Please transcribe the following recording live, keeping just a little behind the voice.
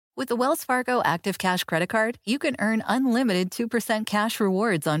With the Wells Fargo Active Cash Credit Card, you can earn unlimited 2% cash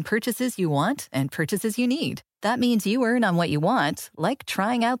rewards on purchases you want and purchases you need. That means you earn on what you want, like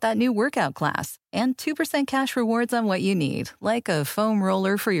trying out that new workout class, and 2% cash rewards on what you need, like a foam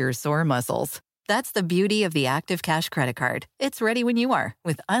roller for your sore muscles. That's the beauty of the Active Cash Credit Card. It's ready when you are,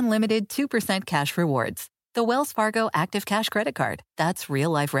 with unlimited 2% cash rewards. The Wells Fargo Active Cash Credit Card. That's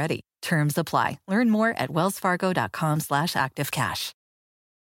real life ready. Terms apply. Learn more at wellsfargo.com/activecash.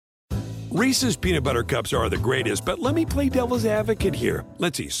 Reese's peanut butter cups are the greatest, but let me play devil's advocate here.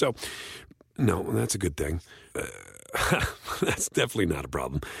 Let's see. So, no, that's a good thing. That's definitely not a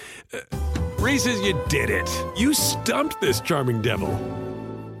problem. Reese's, you did it. You stumped this charming devil.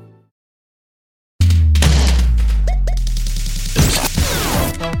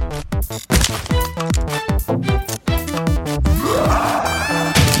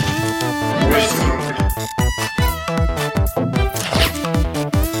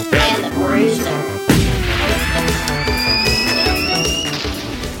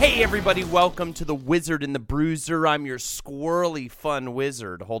 Hey everybody, welcome to the Wizard and the Bruiser. I'm your squirrely fun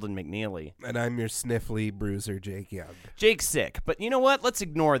wizard, Holden McNeely. And I'm your sniffly bruiser, Jake Young. Jake's sick, but you know what? Let's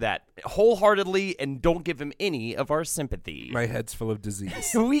ignore that wholeheartedly and don't give him any of our sympathy. My head's full of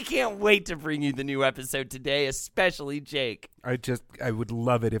disease. We can't wait to bring you the new episode today, especially Jake. I would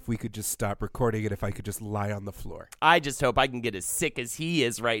love it if we could just stop recording it, if I could just lie on the floor. I just hope I can get as sick as he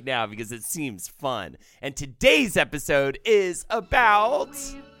is right now because it seems fun. And today's episode is about...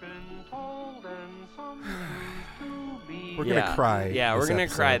 We're going to cry. Yeah, we're going to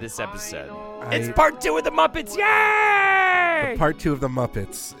episode. cry this episode. It's part 2 of the Muppets. Yay! Part 2 of the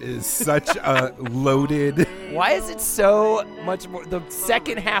Muppets is such a loaded... Why is it so much more? The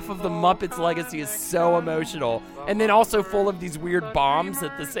second half of the Muppets legacy is so emotional and then also full of these weird bombs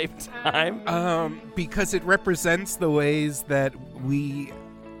at the same time. Because it represents the ways that we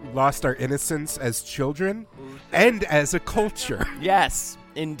lost our innocence as children and as a culture. Yes,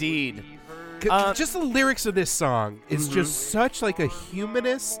 indeed. Just the lyrics of this song is just such like a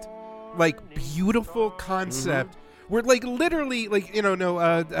humanist, like beautiful concept. Where like literally like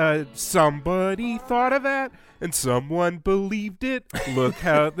somebody thought of that and someone believed it. Look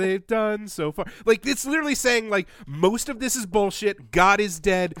how they've done so far. Like it's literally saying like most of this is bullshit. God is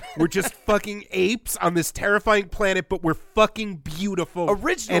dead. We're just fucking apes on this terrifying planet, but we're fucking beautiful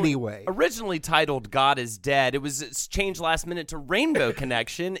anyway. Originally titled God is Dead, it's changed last minute to Rainbow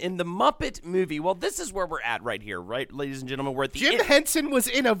Connection in the Muppet movie. Well, this is where we're at right here, right, ladies and gentlemen? We're at the Jim Henson was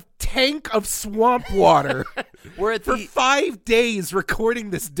in a tank of swamp water. We're at for 5 days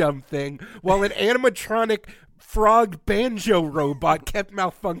recording this dumb thing while an animatronic frog banjo robot kept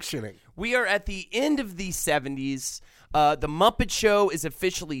malfunctioning. We are at the end of the 70s. The Muppet Show is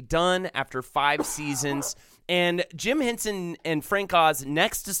officially done after 5 seasons. And Jim Henson and Frank Oz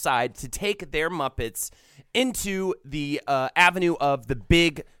next decide to take their Muppets into the avenue of the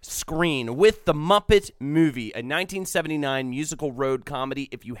big screen with the Muppet movie, a 1979 musical road comedy.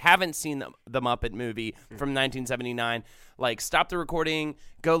 If you haven't seen the Muppet movie from 1979, like stop the recording,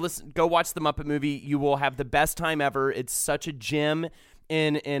 go watch the Muppet movie. You will have the best time ever. It's such a gem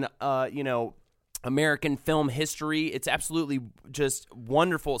in American film history. It's absolutely just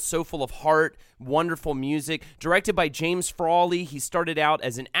wonderful, so full of heart, wonderful music. Directed by James Frawley. He started out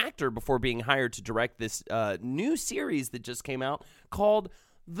as an actor before being hired to direct this new series that just came out called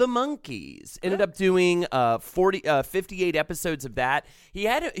The Monkees. Ended up doing 58 episodes of that.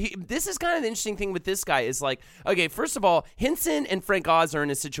 This is kind of the interesting thing with this guy is like, okay, first of all, Henson and Frank Oz are in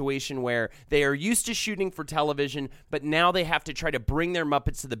a situation where they are used to shooting for television, but now they have to try to bring their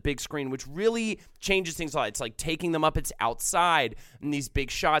Muppets to the big screen, which really changes things a lot. It's like taking the Muppets outside in these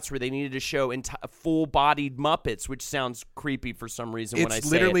big shots where they needed to show full-bodied Muppets, which sounds creepy for some reason when I say it.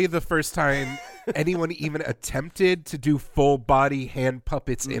 It's literally the first time anyone even attempted to do full-body hand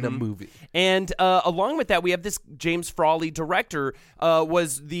puppets in a movie. And along with that, we have this James Frawley director.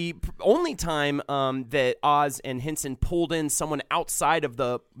 Was the only time that Oz and Henson pulled in someone outside of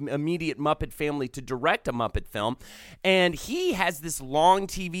the immediate Muppet family to direct a Muppet film. And he has this long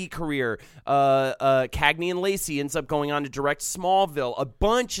TV career. Cagney and Lacey ends up going on to direct Smallville, a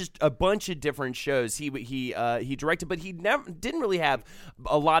bunch of different shows he directed, but he didn't really have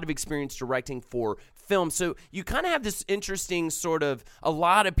a lot of experience directing for film. So you kind of have this interesting sort of a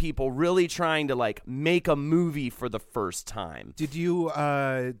lot of people really trying to like make a movie for the first time. Did you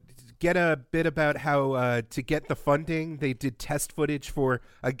get a bit about how to get the funding they did test footage for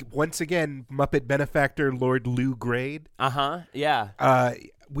once again Muppet benefactor Lord Lou Grade? Yeah.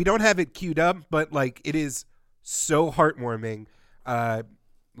 We don't have it queued up, but like it is so heartwarming.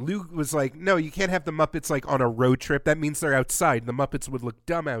 Lou was like, no, you can't have the Muppets like on a road trip. That means they're outside. The Muppets would look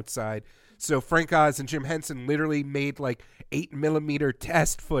dumb outside. So Frank Oz and Jim Henson literally made like 8mm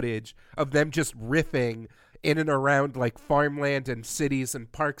test footage of them just riffing in and around like farmland and cities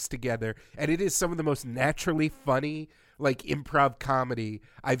and parks together. And it is some of the most naturally funny like improv comedy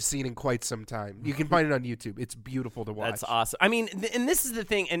I've seen in quite some time. You can find it on YouTube. It's beautiful to watch. That's awesome. I mean, and this is the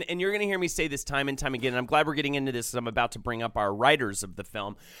thing, and you're going to hear me say this time and time again, and I'm glad we're getting into this because I'm about to bring up our writers of the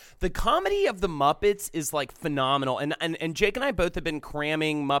film. The comedy of the Muppets is like phenomenal, and Jake and I both have been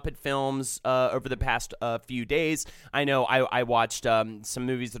cramming Muppet films over the past few days. I know I watched some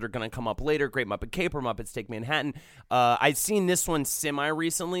movies that are going to come up later, Great Muppet Caper, Muppets Take Manhattan. I've seen this one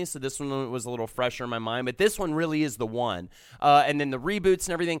semi-recently, so this one was a little fresher in my mind, but this one really is the one. And then the reboots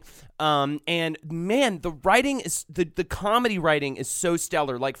and everything. And man, the writing is the comedy writing is so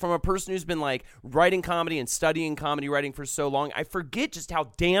stellar. Like from a person who's been like writing comedy and studying comedy writing for so long, I forget just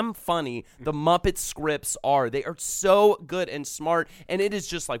how damn funny the Muppet scripts are. They are so good and smart, and it is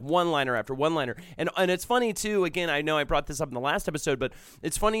just like one-liner after one-liner. And it's funny too, again, I know I brought this up in the last episode, but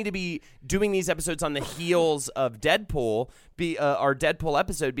it's funny to be doing these episodes on the heels of Deadpool, our Deadpool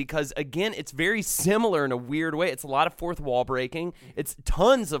episode, because again, it's very similar in a weird way. It's a lot of fourth wall breaking. It's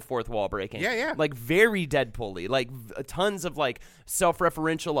tons of fourth wall breaking. Yeah. Like very Deadpool-y. Like tons of like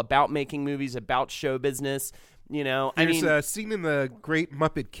self-referential about making movies, about show business. You know, there's a scene in the Great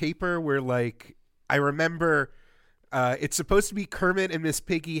Muppet Caper where like I remember it's supposed to be Kermit and Miss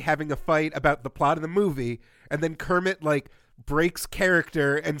Piggy having a fight about the plot of the movie, and then Kermit like breaks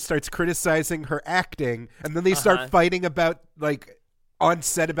character and starts criticizing her acting, and then they start fighting about like on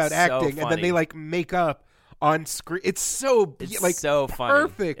set about acting, and then they like make up on screen. It's so so funny.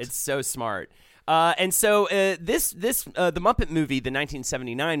 Perfect. It's so smart. And so the Muppet movie, the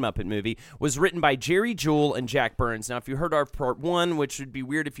 1979 Muppet movie, was written by Jerry Jewell and Jack Burns. Now, if you heard our part one, which would be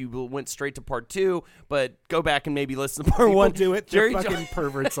weird if you went straight to part two, but go back and maybe listen to part People one. do it. They're fucking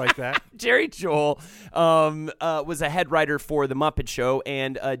perverts like that. Jerry Jewell was a head writer for The Muppet Show,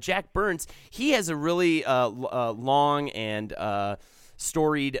 and Jack Burns, he has a really long and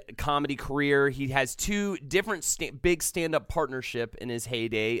storied comedy career. He has two different big stand-up partnership in his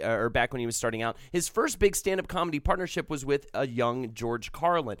heyday, or back when he was starting out. His first big stand-up comedy partnership was with a young George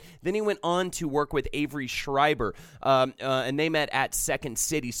Carlin. Then he went on to work with Avery Schreiber, and they met at Second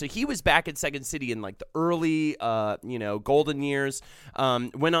City. So he was back at Second City in like the early, golden years.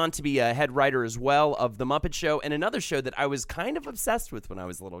 Went on to be a head writer as well of The Muppet Show, and another show that I was kind of obsessed with when I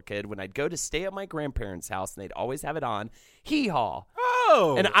was a little kid, when I'd go to stay at my grandparents' house and they'd always have it on, Hee Haw.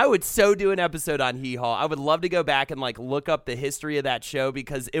 Oh! And I would so do an episode on Hee Haw. I would love to go back and like look up the history of that show,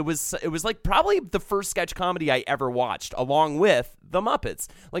 because it was like probably the first sketch comedy I ever watched, along with The Muppets.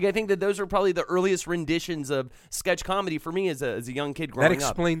 Like I think that those were probably the earliest renditions of sketch comedy for me as a young kid growing up. That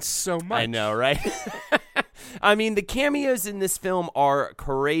explains so much. I know, right? I mean, the cameos in this film are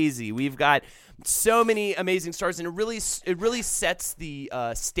crazy. We've got so many amazing stars, and it really sets the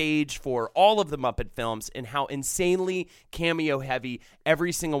stage for all of the Muppet films and how insanely cameo heavy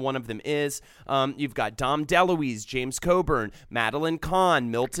every single one of them is. You've got Dom DeLuise, James Coburn, Madeline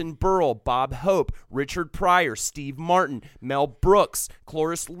Kahn, Milton Berle, Bob Hope, Richard Pryor, Steve Martin, Mel Brooks,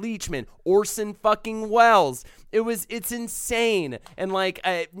 Cloris Leachman, Orson fucking Welles. It's insane, and like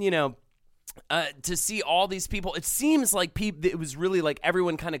to see all these people, it seems like it was really like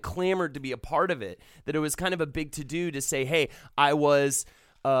everyone kind of clamored to be a part of it, that it was kind of a big to-do to say, hey, I was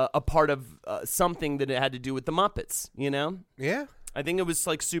a part of something that it had to do with the Muppets, you know? Yeah. I think it was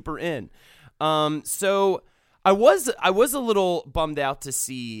like super in. So I was a little bummed out to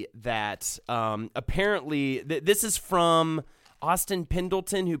see that apparently this is from Austin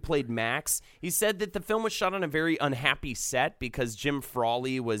Pendleton, who played Max. He said that the film was shot on a very unhappy set because Jim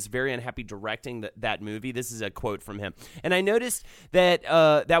Frawley was very unhappy directing that movie. This is a quote from him. And I noticed that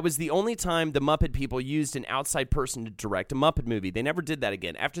that was the only time the Muppet people used an outside person to direct a Muppet movie. They never did that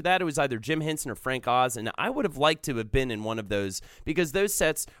again. After that, it was either Jim Henson or Frank Oz, and I would have liked to have been in one of those because those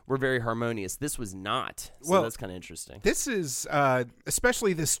sets were very harmonious. This was not. So that's kind of interesting. This is,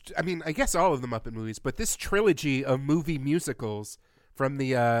 especially this, I mean, I guess all of the Muppet movies, but this trilogy of movie musicals from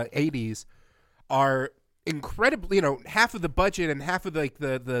the 80s are incredibly, half of the budget and half of like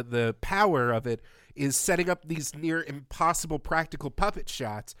the power of it is setting up these near impossible practical puppet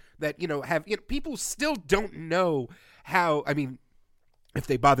shots that have people still don't know how. I mean, If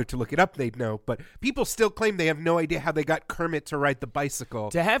they bothered to look it up, they'd know. But people still claim they have no idea how they got Kermit to ride the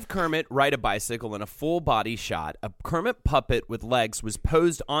bicycle. To have Kermit ride a bicycle in a full-body shot, a Kermit puppet with legs was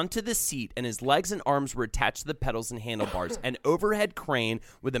posed onto the seat, and his legs and arms were attached to the pedals and handlebars. An overhead crane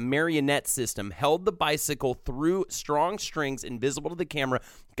with a marionette system held the bicycle through strong strings invisible to the camera,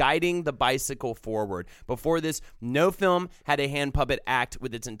 guiding the bicycle forward. Before this, no film had a hand puppet act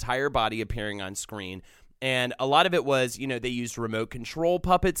with its entire body appearing on screen. And a lot of it was, they used remote control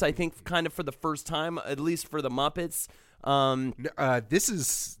puppets, I think, kind of for the first time, at least for the Muppets. This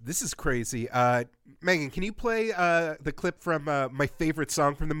is crazy. Megan, can you play the clip from my favorite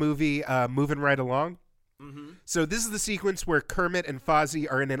song from the movie, Moving Right Along? Mm-hmm. So this is the sequence where Kermit and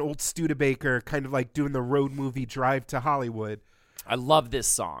Fozzie are in an old Studebaker, kind of like doing the road movie Drive to Hollywood. I love this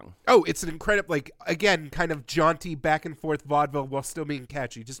song. Oh, it's an incredible, again, kind of jaunty back and forth vaudeville while still being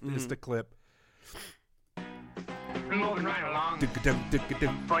catchy. Just a clip. Moving right along.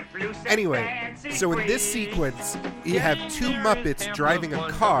 Anyway, so in this sequence, you have two Muppets driving a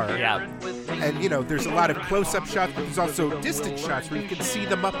car. Yeah. And, there's a lot of close-up shots, but there's also distant shots where you can see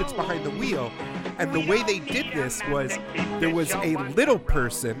the Muppets behind the wheel. And the way they did this was there was a little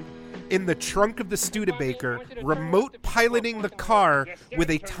person in the trunk of the Studebaker, remote piloting the car with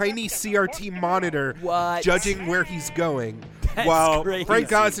a tiny CRT monitor, judging where he's going. That's while crazy.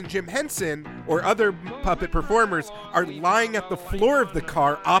 Frank Oz and Jim Henson or other puppet performers are lying at the floor of the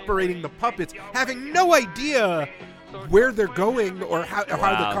car operating the puppets, having no idea where they're going or how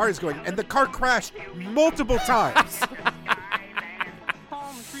the car is going. And the car crashed multiple times.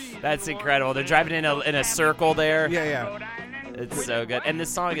 That's incredible. They're driving in a circle there. Yeah. It's so good. And this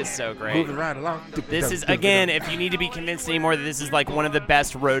song is so great. Moving right along. This is, again, if you need to be convinced anymore that this is like one of the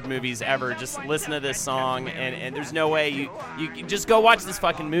best road movies ever, just listen to this song, and there's no way you just go watch this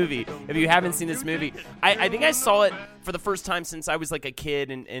fucking movie if you haven't seen this movie. I think I saw it for the first time since I was like a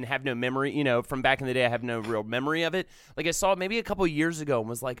kid and have no memory, from back in the day. I have no real memory of it. Like I saw it maybe a couple years ago and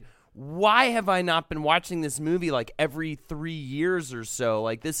was like, why have I not been watching this movie like every 3 years or so?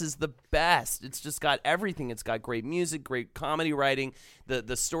 Like, this is the best. It's just got everything. It's got great music, great comedy writing,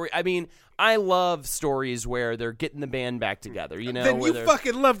 the story. I mean, I love stories where they're getting the band back together, Then you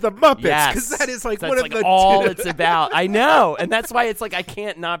fucking love the Muppets, because that is like one of the all it's about. I know, and that's why it's like I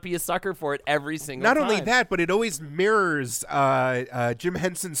can't not be a sucker for it every single time. Not only that, but it always mirrors Jim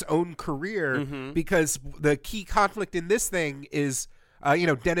Henson's own career, because the key conflict in this thing is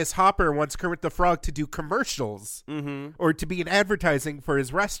Dennis Hopper wants Kermit the Frog to do commercials or to be in advertising for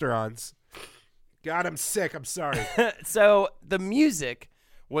his restaurants. God, I'm sick. I'm sorry. So the music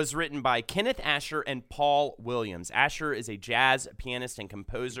was written by Kenneth Asher and Paul Williams. Asher is a jazz pianist and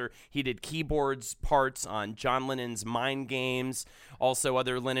composer. He did keyboards parts on John Lennon's Mind Games, also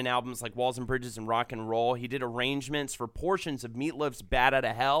other Lennon albums like Walls and Bridges and Rock and Roll. He did arrangements for portions of Meatloaf's Bat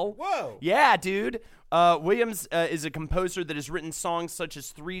Outta Hell. Whoa. Yeah, dude. Williams is a composer that has written songs such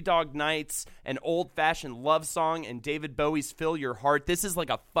as Three Dog Nights, an old-fashioned love song, and David Bowie's Fill Your Heart. This is like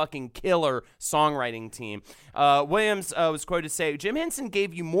a fucking killer songwriting team. Williams was quoted to say, Jim Henson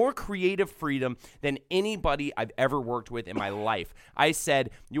gave you more creative freedom than anybody I've ever worked with in my life. I said,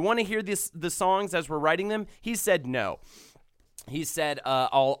 you want to hear the songs as we're writing them? He said, no. He said,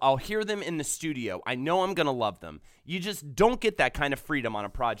 I'll hear them in the studio. I know I'm going to love them. You just don't get that kind of freedom on a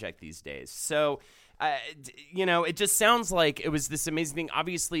project these days. So, it just sounds like it was this amazing thing.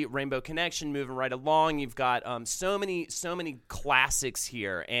 Obviously, Rainbow Connection, moving right along. You've got so many classics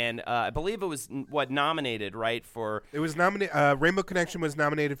here. And I believe it was, nominated, right? It was nominated. Rainbow Connection was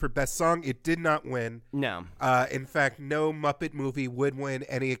nominated for Best Song. It did not win. No. In fact, no Muppet movie would win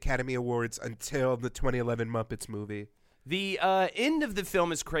any Academy Awards until the 2011 Muppets movie. The end of the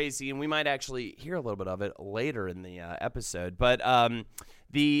film is crazy, and we might actually hear a little bit of it later in the episode. But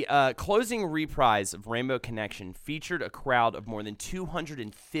the closing reprise of Rainbow Connection featured a crowd of more than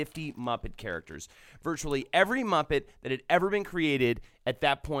 250 Muppet characters. Virtually every Muppet that had ever been created at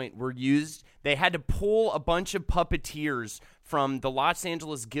that point were used. They had to pull a bunch of puppeteers from the Los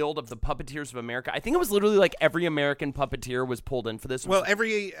Angeles Guild of the Puppeteers of America. I think it was literally like every American puppeteer was pulled in for this. Well,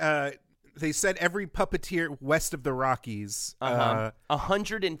 they said every puppeteer west of the Rockies.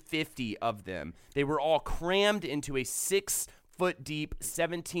 150 of them. They were all crammed into a 6-foot deep,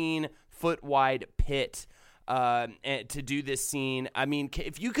 17-foot wide pit to do this scene. I mean,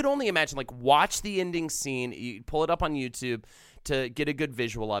 if you could only imagine, like, watch the ending scene, you pull it up on YouTube to get a good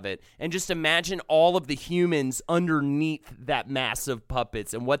visual of it, and just imagine all of the humans underneath that mass of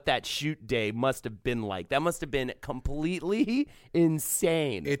puppets and what that shoot day must have been like. That must have been completely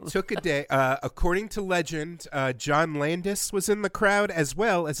insane. It took a day. According to legend, John Landis was in the crowd as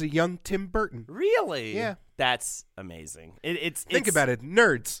well as a young Tim Burton. Really? Yeah. That's amazing. Think about it,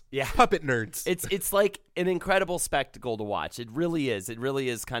 nerds, puppet nerds. It's like an incredible spectacle to watch. It really is. It really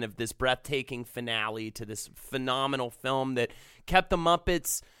is kind of this breathtaking finale to this phenomenal film that kept the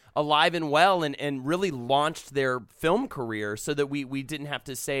Muppets alive and well and really launched their film career so that we didn't have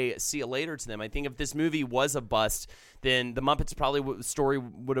to say see you later to them. I think if this movie was a bust, then the Muppets story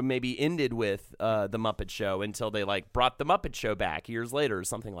would have maybe ended with the Muppet Show until they like brought the Muppet Show back years later or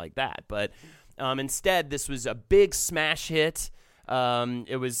something like that. But instead, this was a big smash hit.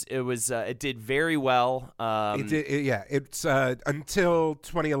 It did very well. It's until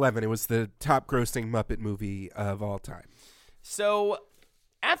 2011, it was the top grossing Muppet movie of all time. So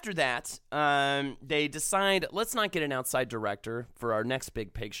after that, they decide, let's not get an outside director for our next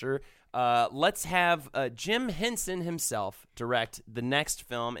big picture. Let's have Jim Henson himself direct the next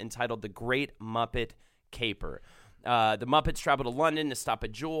film entitled The Great Muppet Caper. The Muppets travel to London to stop a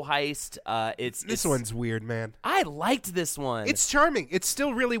jewel heist. This one's weird, man. I liked this one. It's charming. It's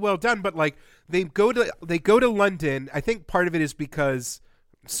still really well done, but like they go to London. I think part of it is because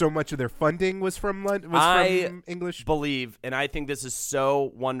so much of their funding was from from English. Believe, and I think this is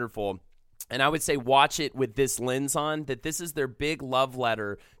so wonderful. And I would say watch it with this lens on, that this is their big love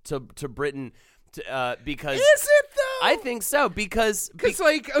letter to Britain. Because is it though? I think so because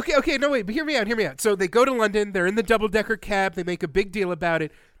like okay no wait, but hear me out. So they go to London, they're in the double-decker cab, they make a big deal about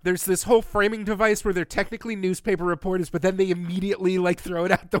it. There's this whole framing device where they're technically newspaper reporters, but then they immediately like throw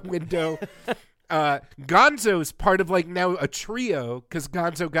it out the window. Gonzo's part of like now a trio because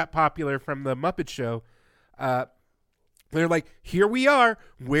Gonzo got popular from the Muppet Show. They're like, here we are,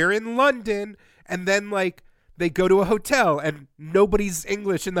 we're in London, and then like they go to a hotel and nobody's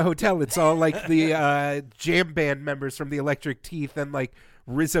English in the hotel. It's all like the jam band members from the Electric Teeth, and like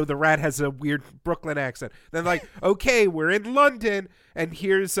Rizzo the Rat has a weird Brooklyn accent. Then like, okay, we're in London, and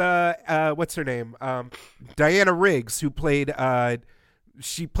here's what's her name? Diana Riggs, who played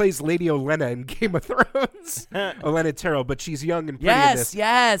she plays Lady Olenna in Game of Thrones. Olenna Terrell, but she's young and pretty in this.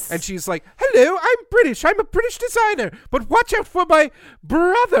 Yes. And she's like, hello, I'm British. I'm a British designer, but watch out for my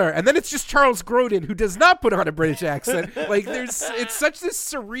brother. And then it's just Charles Grodin, who does not put on a British accent. Like, it's such this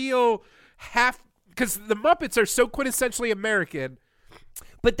surreal because the Muppets are so quintessentially American.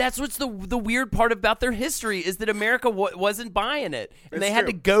 But that's what's the weird part about their history is that America wasn't buying it, and they had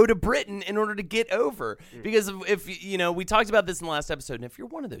to go to Britain in order to get over. Because if we talked about this in the last episode, and if you're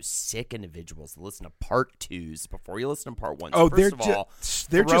one of those sick individuals that listen to part 2s before you listen to part 1s,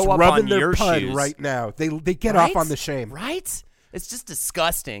 they're just rubbing their pud right now. They get off on the shame, right? It's just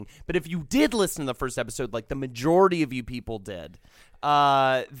disgusting. But if you did listen to the first episode, like the majority of you people did,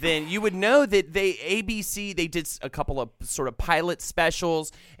 then you would know that ABC did a couple of sort of pilot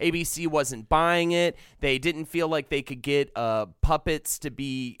specials. ABC wasn't buying it. They didn't feel like they could get puppets to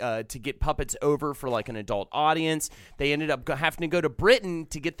get puppets over for like an adult audience. They ended up having to go to Britain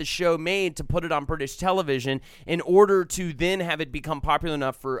to get the show made to put it on British television in order to then have it become popular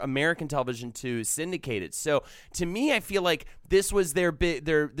enough for American television to syndicate it. So to me, I feel like this was their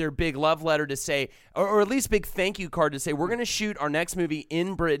big love letter to say, or at least big thank you card to say, we're going to shoot our next movie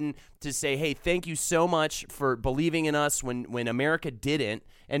in Britain to say, hey, thank you so much for believing in us when America didn't.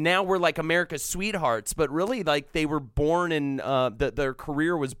 And now we're like America's sweethearts, but really like they were born in their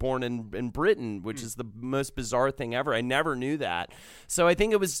career was born in Britain, which is the most bizarre thing ever. I never knew that. So I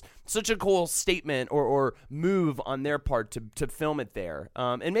think it was such a cool statement or move on their part to film it there.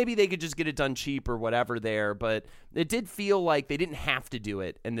 And maybe they could just get it done cheap or whatever there, but it did feel like they didn't have to do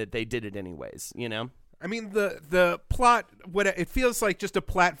it and that they did it anyways, you know? I mean, the plot, it feels like just a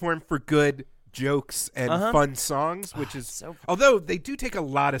platform for good jokes and fun songs, which is although they do take a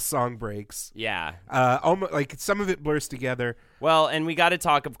lot of song breaks. Yeah. Almost like some of it blurs together. Well, and we got to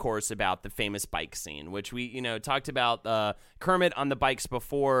talk, of course, about the famous bike scene, which we, talked about Kermit on the bikes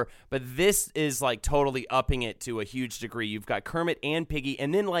before, but this is like totally upping it to a huge degree. You've got Kermit and Piggy,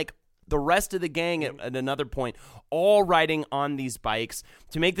 and then like the rest of the gang at another point, all riding on these bikes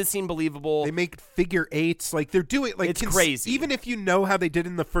to make the scene believable. They make figure eights, like they're doing, like it's crazy. Even if you know how they did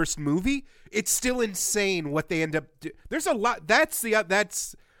in the first movie, it's still insane what they end up. There's a lot.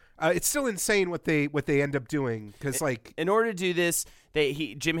 It's still insane what they end up doing because like in order to do this,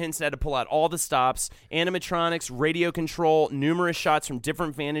 Jim Henson had to pull out all the stops, animatronics, radio control, numerous shots from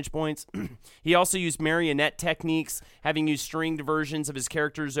different vantage points. He also used marionette techniques, having used stringed versions of his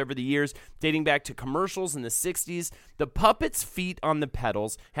characters over the years, dating back to commercials in the 60s. The puppets' feet on the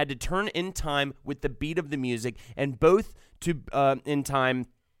pedals had to turn in time with the beat of the music, and both in time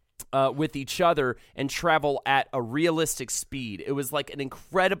with each other and travel at a realistic speed. It was like an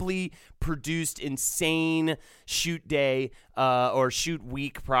incredibly produced insane shoot day or shoot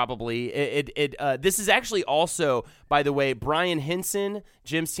week probably. This is actually also, by the way, Brian Henson,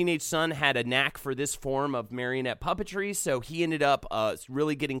 Jim's teenage son, had a knack for this form of marionette puppetry, so he ended up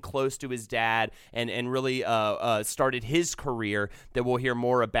really getting close to his dad and really started his career that we'll hear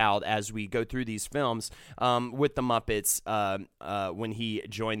more about as we go through these films with the Muppets when he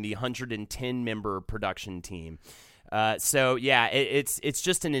joined the 110-member production team. So yeah, it's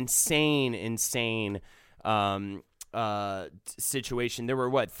just an insane situation. There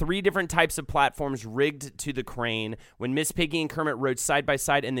were 3 different types of platforms rigged to the crane. When Miss Piggy and Kermit rode side by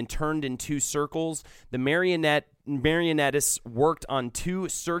side and then turned in 2 circles, the marionetteists worked on 2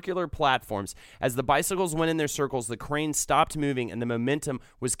 circular platforms. As the bicycles went in their circles, the crane stopped moving and the momentum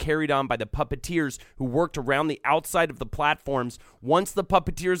was carried on by the puppeteers who worked around the outside of the platforms. Once the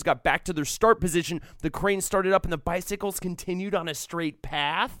puppeteers got back to their start position, the crane started up and the bicycles continued on a straight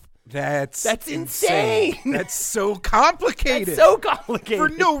path. That's insane. That's so complicated. For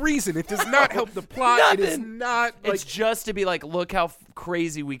no reason. It does not help the plot. Nothing. It is not. It's just to be like, look how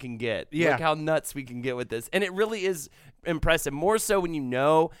crazy we can get. Yeah. Look how nuts we can get with this. And it really is impressive. More so when you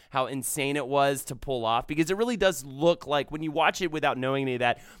know how insane it was to pull off, because it really does look like, when you watch it without knowing any of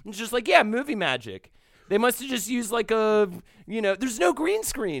that, it's just like, yeah, movie magic. They must have just used like there's no green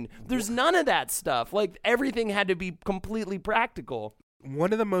screen. There's none of that stuff. Like, everything had to be completely practical.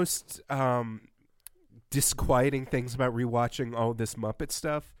 One of the most disquieting things about rewatching all this Muppet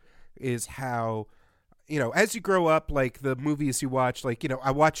stuff is how, as you grow up, like the movies you watch, like,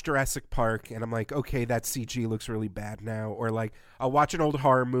 I watch Jurassic Park and I'm like, okay, that CG looks really bad now. Or like, I'll watch an old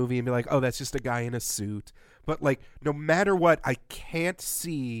horror movie and be like, oh, that's just a guy in a suit. But like, no matter what, I can't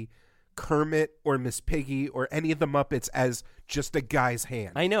see Kermit or Miss Piggy or any of the Muppets as just a guy's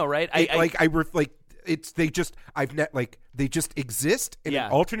hand. I know, right? They just exist in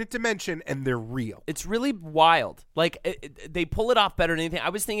an alternate dimension and they're real. It's really wild. Like, they pull it off better than anything. I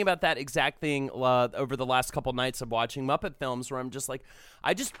was thinking about that exact thing over the last couple nights of watching Muppet films, where I'm just like,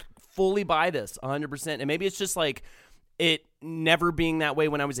 I just fully buy this 100%. And maybe it's just like it never being that way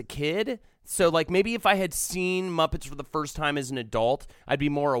when I was a kid. So like, maybe if I had seen Muppets for the first time as an adult, I'd be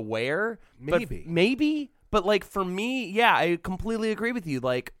more aware. But like, for me, yeah, I completely agree with you.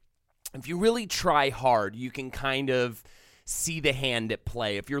 Like, if you really try hard, you can kind of see the hand at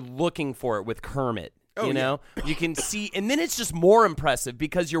play. If you're looking for it with Kermit, you can see, and then it's just more impressive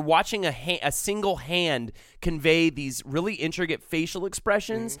because you're watching a single hand convey these really intricate facial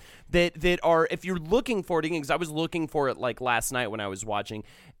expressions that are, if you're looking for it again, because I was looking for it like last night when I was watching,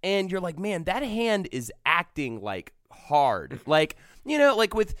 and you're like, man, that hand is acting like hard, like.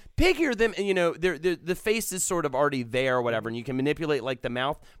 Like with Piggy or them, the face is sort of already there or whatever, and you can manipulate like the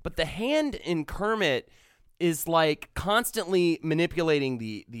mouth. But the hand in Kermit is like constantly manipulating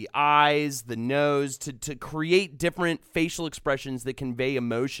the eyes, the nose to create different facial expressions that convey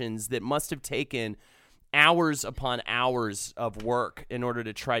emotions that must have taken hours upon hours of work in order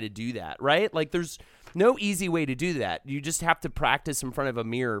to try to do that, right? Like, there's no easy way to do that. You just have to practice in front of a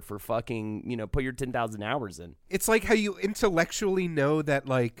mirror for fucking, put your 10,000 hours in. It's like how you intellectually know that,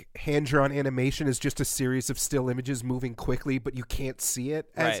 like, hand-drawn animation is just a series of still images moving quickly, but you can't see it.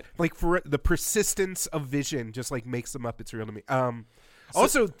 Right. Like, for the persistence of vision just, like, makes the Muppets real to me.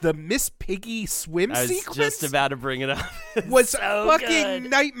 Also, the Miss Piggy swim sequence. I was just about to bring it up. was so fucking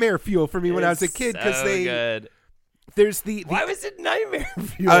good. Nightmare fuel for me when I was a kid, because so good. There's why was it nightmare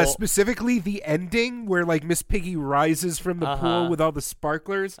fuel? Specifically the ending where like Miss Piggy rises from the pool with all the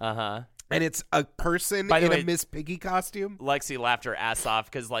sparklers. And it's a person in a Miss Piggy costume. Lexi laughed her ass off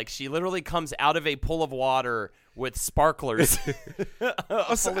because like she literally comes out of a pool of water with sparklers.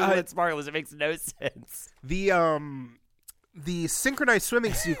 With sparklers. It makes no sense. The synchronized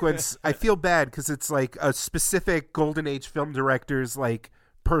swimming sequence, I feel bad because it's like a specific Golden Age film director's like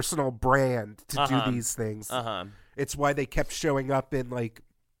personal brand to do these things. It's why they kept showing up in like.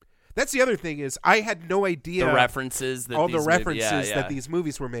 That's the other thing is I had no idea the references that that these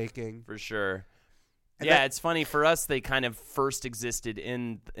movies were making for sure. And it's funny for us. They kind of first existed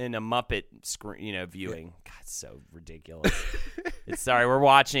in a Muppet screen, viewing. Yeah. God, it's so ridiculous. Sorry, we're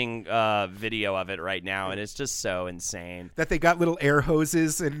watching video of it right now, and it's just so insane that they got little air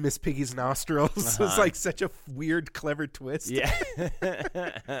hoses in Miss Piggy's nostrils. It's like such a weird, clever twist. Yeah,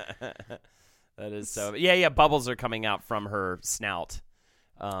 that is so. Yeah. Bubbles are coming out from her snout.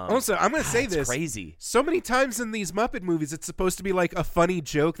 Also, I'm going to say this. Crazy. So many times in these Muppet movies, it's supposed to be like a funny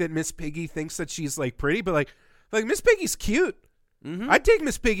joke that Miss Piggy thinks that she's like pretty, but like Miss Piggy's cute. I'd take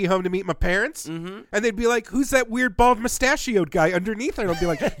Miss Piggy home to meet my parents. And they'd be like, who's that weird bald mustachioed guy underneath her? And I'll be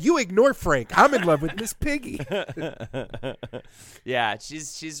like, you ignore Frank. I'm in love with Miss Piggy. Yeah,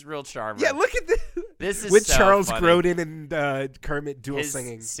 she's real charming. Yeah, look at this. This is with so Charles funny. Grodin and Kermit dual His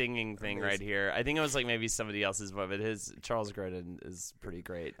singing. thing right here. I think it was like maybe somebody else's one, but his Charles Grodin is pretty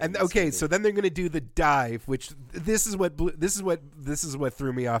great. And okay, so then they're going to do the dive, which this is what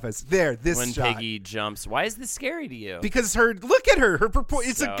threw me off as this when shot. Piggy jumps. Why is this scary to you? Because look at her.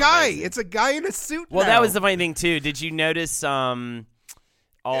 It's So a guy. amazing. It's a guy in a suit. Well, now. that was the funny thing too. Did you notice? Also,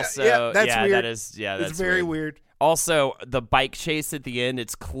 that's weird. That is, that's it's very weird. Also, the bike chase at the end,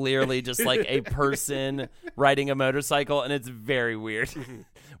 it's clearly just like a person riding a motorcycle, and it's very weird.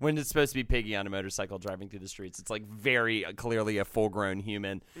 When it's supposed to be Piggy on a motorcycle driving through the streets, it's like very clearly a full-grown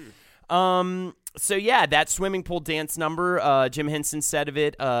human. So yeah, that swimming pool dance number, Jim Henson said of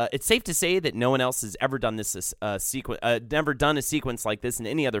it, it's safe to say that no one else has ever done this never done a sequence like this in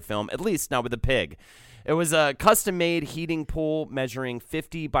any other film, at least not with a pig. It was a custom-made heating pool measuring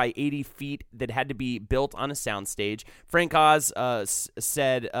 50 by 80 feet that had to be built on a soundstage. Frank Oz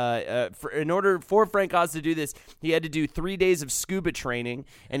said in order for Frank Oz to do this, he had to do 3 days of scuba training,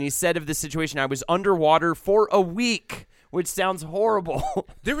 and he said of the situation, I was underwater for a week, which sounds horrible.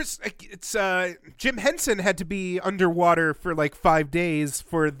 Jim Henson had to be underwater for like 5 days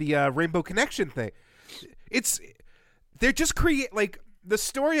for the Rainbow Connection thing. They're just the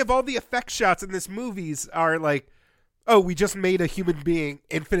story of all the effect shots in this movies are like, oh, we just made a human being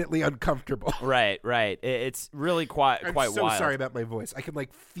infinitely uncomfortable. Right. It's really quite I'm wild. so sorry about my voice. I can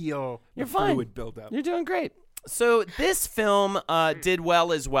feel You're the fine. fluid build up. You're doing great. So this film did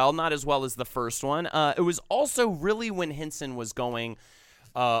well as well, not as well as the first one. It was also really when Henson was going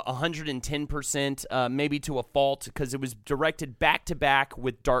 110%, maybe to a fault, because it was directed back to back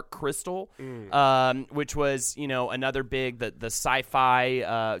with Dark Crystal, which was another big the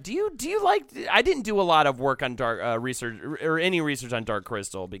sci-fi. Do you like? I didn't do a lot of work on Dark research or any research on Dark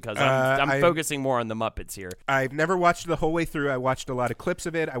Crystal because I'm focusing more on the Muppets here. I've never watched the whole way through. I watched a lot of clips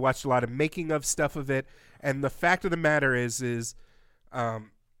of it. I watched a lot of making of stuff of it, and the fact of the matter is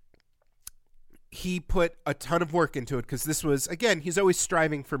he put a ton of work into it because this was, again, he's always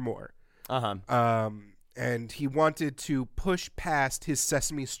striving for more. And he wanted to push past his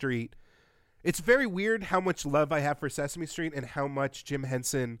Sesame Street. It's very weird how much love I have for Sesame Street and how much Jim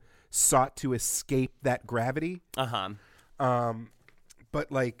Henson sought to escape that gravity. But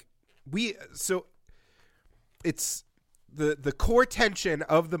it's the core tension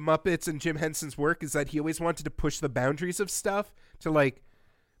of the Muppets and Jim Henson's work is that he always wanted to push the boundaries of stuff to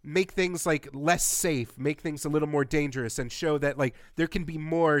make things less safe, make things a little more dangerous, and show that there can be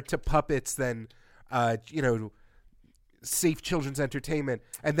more to puppets than safe children's entertainment.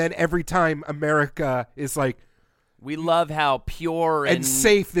 And then every time America is like, we love how pure and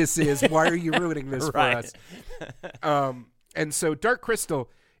safe this is. Why are you ruining this for us? And so Dark Crystal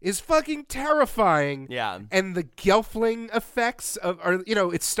is fucking terrifying. Yeah. And the Gelfling effects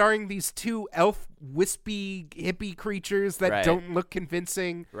it's starring these two elf wispy hippie creatures that don't look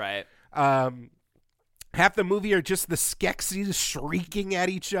convincing. Right. Half the movie are just the Skeksis shrieking at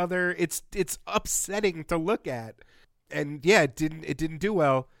each other. It's upsetting to look at. And yeah, it didn't do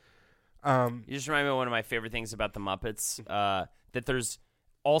well. You just remind me of one of my favorite things about the Muppets, that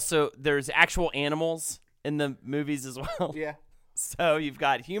there's actual animals in the movies as well. Yeah. So you've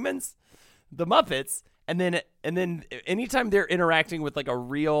got humans, the Muppets, and then anytime they're interacting with a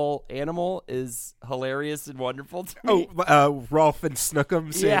real animal is hilarious and wonderful to me. Rolf and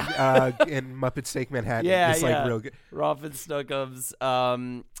Snookums in Muppet Take Manhattan. Yeah, it's real good. Rolf and Snookums.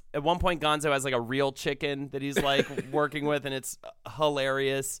 At one point, Gonzo has a real chicken that he's working with, and it's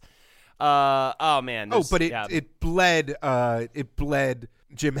hilarious. Oh man! But it bled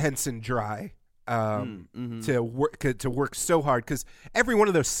Jim Henson dry. To work so hard because every one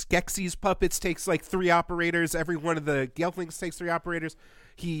of those Skeksis puppets takes 3 operators. Every one of the Gelflings takes 3 operators.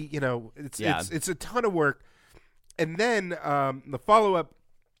 It's a ton of work. And then the follow-up,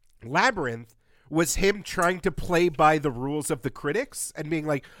 Labyrinth, was him trying to play by the rules of the critics and being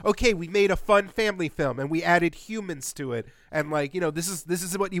like, okay, we made a fun family film and we added humans to it. And this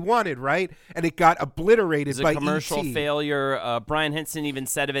is what you wanted, right? And it got obliterated by a commercial E.T. failure. Brian Henson even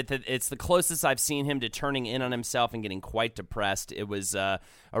said of it that it's the closest I've seen him to turning in on himself and getting quite depressed. It was a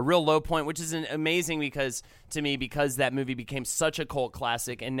real low point, which is amazing because that movie became such a cult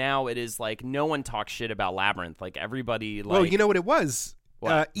classic, and now it is no one talks shit about Labyrinth. Everybody. Well, you know what it was?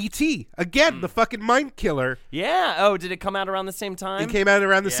 E.T. Again, the fucking mind killer. Yeah. Oh, did it come out around the same time? It came out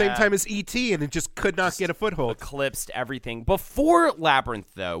around the same time as E.T. and it just could not get a foothold. Eclipsed everything. Before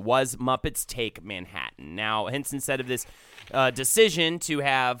Labyrinth, though, was Muppets Take Manhattan. Now, Henson said of this decision to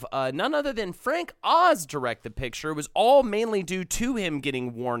have none other than Frank Oz direct the picture was all mainly due to him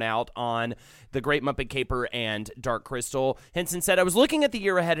getting worn out on The Great Muppet Caper and Dark Crystal. Henson said, I was looking at the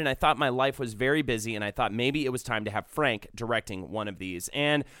year ahead and I thought my life was very busy and I thought maybe it was time to have Frank directing one of these.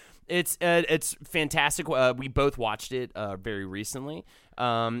 And it's fantastic. We both watched it very recently.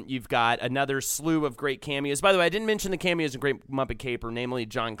 You've got another slew of great cameos. By the way, I didn't mention the cameos in Great Muppet Caper, namely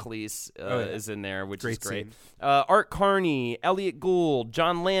John Cleese is in there, which is great. Art Carney, Elliot Gould,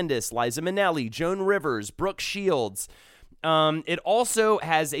 John Landis, Liza Minnelli, Joan Rivers, Brooke Shields. It also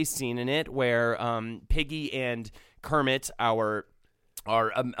has a scene in it where Piggy and Kermit, or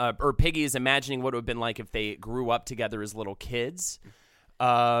Piggy is imagining what it would have been like if they grew up together as little kids.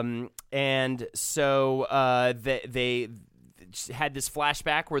 And so they had this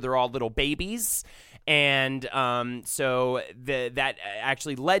flashback where they're all little babies. And so that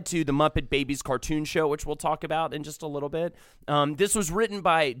actually led to the Muppet Babies cartoon show, which we'll talk about in just a little bit. This was written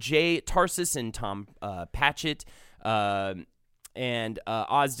by Jay Tarsis and Tom Patchett. And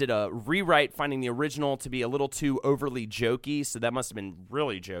Oz did a rewrite, finding the original to be a little too overly jokey, so that must have been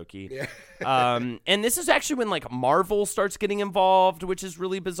really jokey. Yeah. And this is actually when like Marvel starts getting involved, which is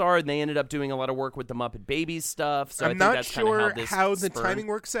really bizarre. And they ended up doing a lot of work with the Muppet Babies stuff. So I'm not that's sure how the timing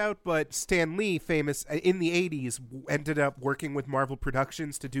works out, but Stan Lee, famous in the 80s, ended up working with Marvel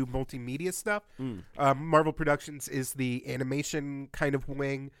Productions to do multimedia stuff. Marvel Productions is the animation kind of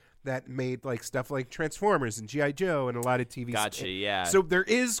wing that made like stuff like Transformers and G.I. Joe and a lot of TV stuff. Gotcha, yeah. So there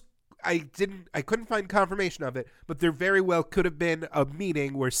is, I couldn't find confirmation of it, but there very well could have been a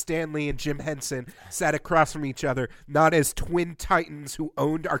meeting where Stan Lee and Jim Henson sat across from each other, not as twin titans who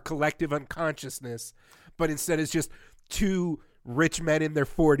owned our collective unconsciousness, but instead as just two rich men in their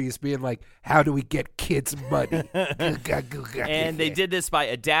 40s being like, how do we get kids money? And they did this by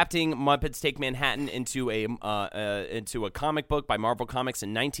adapting Muppets Take Manhattan into a comic book by Marvel Comics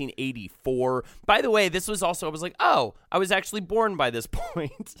in 1984. By the way, this was also, I was like, oh, I was actually born by this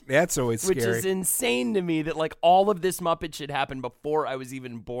point. That's always scary. Which is insane to me that like all of this Muppet shit happened before I was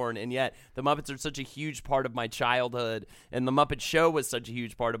even born, and yet the Muppets are such a huge part of my childhood, and the Muppet Show was such a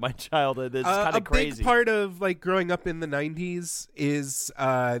huge part of my childhood. It's kind of crazy. A big part of like growing up in the 90s is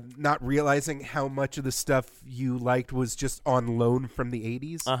not realizing how much of the stuff you liked was just on loan from the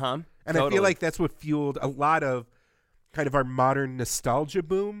 80s. And totally. I feel like that's what fueled a lot of kind of our modern nostalgia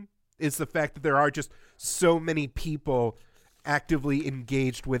boom, is the fact that there are just so many people actively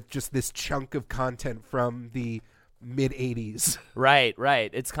engaged with just this chunk of content from the mid-80s. Right.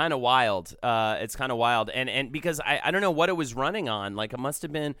 It's kind of wild. And because I don't know what it was running on. Like, it must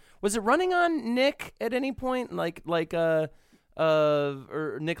have been, was it running on Nick at any point? Like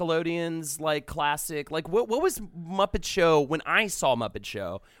or Nickelodeon's like classic, like what was Muppet Show when I saw Muppet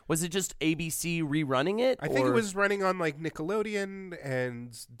Show? Was it just ABC rerunning it? I think it was running on like Nickelodeon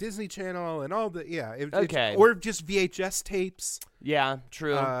and Disney Channel and all the or just VHS tapes. Yeah,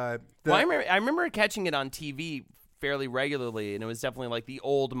 true. Well, I remember catching it on TV fairly regularly, and it was definitely like the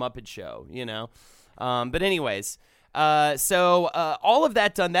old Muppet Show, you know. But anyways. So all of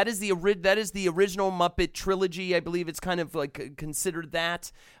that done. That is the original Muppet trilogy. I believe it's kind of like considered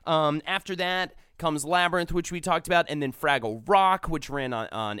that. After that comes Labyrinth, which we talked about, and then Fraggle Rock, which ran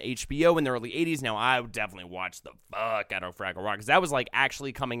on HBO in the early 80s. Now, I would definitely watch the fuck out of Fraggle Rock, because that was like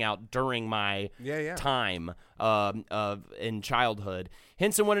actually coming out during my time in childhood.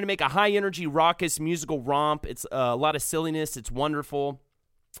 Henson wanted to make a high-energy, raucous musical romp. It's a lot of silliness. It's wonderful.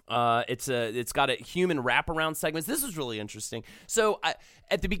 It's got a human wraparound segments. This is really interesting. So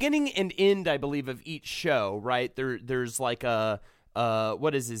at the beginning and end, I believe, of each show, right, there's like a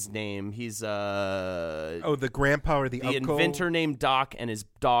what is his name? He's the grandpa or the uncle? Inventor named Doc, and his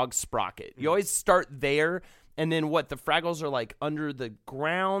dog Sprocket. You always start there, and then what? The Fraggles are like under the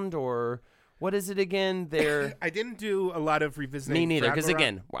ground, or what is it again? I didn't do a lot of revisiting. Me neither, because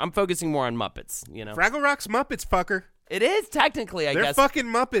again, I'm focusing more on Muppets. You know, Fraggle Rock's Muppets, fucker. It is technically, I guess. They're fucking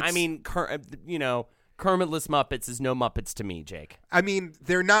Muppets. I mean, Kermitless Muppets is no Muppets to me, Jake. I mean,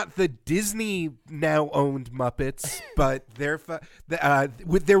 they're not the Disney now owned Muppets, but they're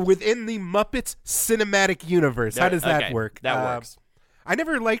within the Muppets cinematic universe. How does that work? That works. I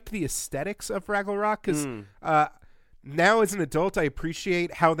never liked the aesthetics of Fraggle Rock because now as an adult, I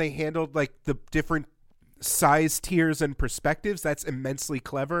appreciate how they handled like the different size tiers and perspectives. That's immensely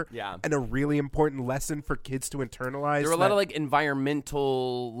clever. Yeah. And a really important lesson for kids to internalize. There were a lot of like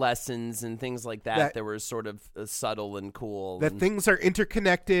environmental lessons and things like that were sort of subtle and cool. That things are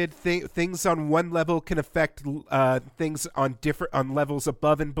interconnected. Things on one level can affect things on levels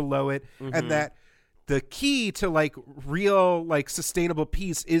above and below it, and that the key to like real like sustainable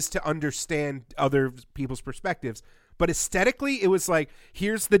peace is to understand other people's perspectives. But aesthetically, it was like,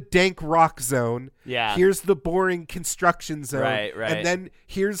 here's the dank rock zone. Yeah. Here's the boring construction zone. Right. And then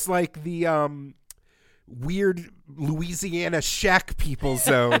here's like the weird Louisiana shack people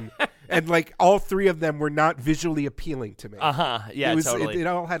zone. And like all three of them were not visually appealing to me. Yeah, totally. It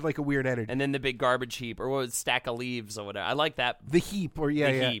all had like a weird energy. And then the big garbage heap, or what was it, stack of leaves or whatever. I like that. The heap,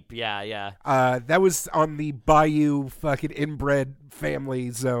 heap, yeah. That was on the Bayou fucking inbred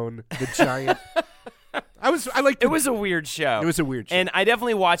family zone. The giant. It was a weird show. It was a weird show. And I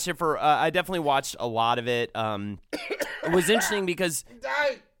definitely watched it I definitely watched a lot of it. It was interesting because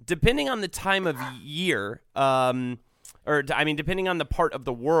depending on the time of year, depending on the part of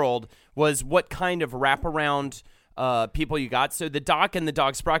the world, was what kind of wraparound people you got. So the Doc and the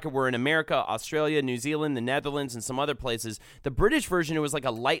Dog Sprocket were in America, Australia, New Zealand, the Netherlands, and some other places. The British version, it was like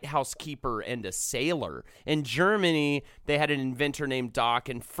a lighthouse keeper and a sailor. In Germany, they had an inventor named Doc.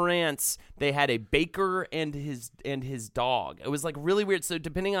 In France, they had a baker and his dog. It was like really weird. So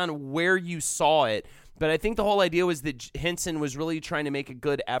depending on where you saw it, but I think the whole idea was that Henson was really trying to make a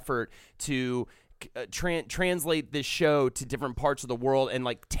good effort to translate this show to different parts of the world and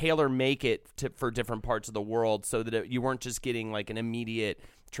like tailor make it for different parts of the world so that you weren't just getting like an immediate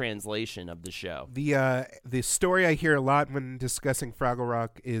translation of the show. The story I hear a lot when discussing Fraggle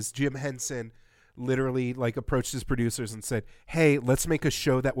Rock is Jim Henson literally like approached his producers and said, "Hey, let's make a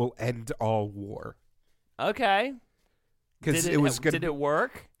show that will end all war." Okay. Because did it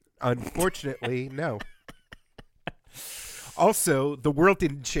work? Unfortunately, no. Also, the world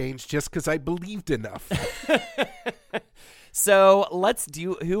didn't change just because I believed enough. So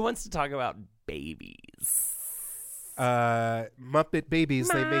who wants to talk about babies? Muppet babies.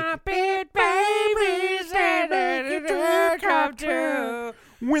 Muppet babies, they make your dream come true.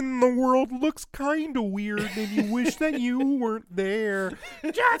 When the world looks kind of weird and you wish that you weren't there,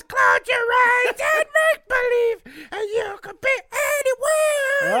 just close your eyes and make believe, and you could be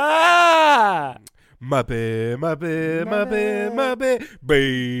anywhere. Ah! Muppet, Muppet, Muppet, Muppet,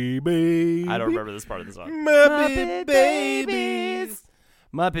 baby. I don't remember this part of the song. Muppet babies.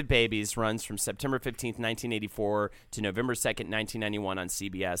 Muppet Babies runs from September 15th, 1984 to November 2nd, 1991 on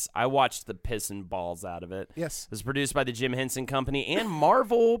CBS. I watched the piss and balls out of it. Yes. It was produced by the Jim Henson Company and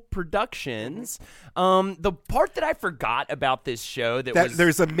Marvel Productions. The part that I forgot about this show that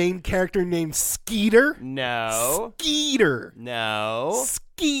there's a main character named Skeeter. No. Skeeter. No.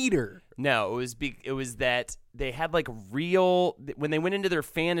 Skeeter. No, it was that they had like real, when they went into their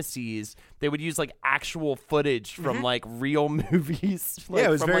fantasies, they would use like actual footage from like real movies. Like, yeah,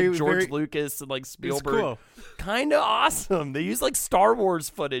 it was from like George Lucas and like Spielberg. Cool. Kind of awesome. They used like Star Wars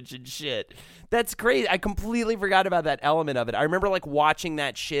footage and shit. That's great. I completely forgot about that element of it. I remember like watching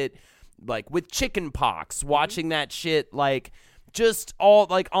that shit like with chicken pox, watching that shit like just all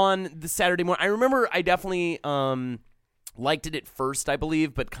like on the Saturday morning. I remember I definitely liked it at first, I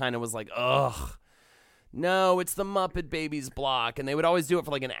believe, but kind of was like, ugh, no, it's the Muppet Babies block, and they would always do it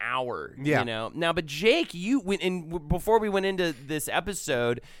for like an hour. Yeah. You know. Now, but Jake, before we went into this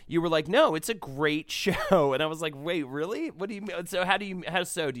episode, you were like, no, it's a great show, and I was like, wait, really? What do you mean? So how do you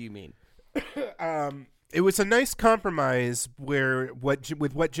mean? It was a nice compromise with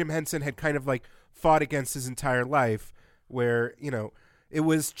what Jim Henson had kind of like fought against his entire life, where it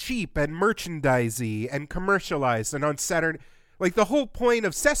was cheap and merchandisey and commercialized, and on Saturday, like the whole point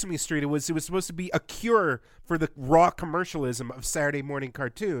of Sesame Street, it was supposed to be a cure for the raw commercialism of Saturday morning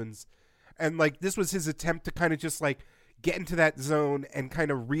cartoons, and like this was his attempt to kind of just like get into that zone and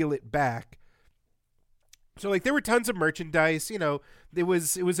kind of reel it back. So like there were tons of merchandise, it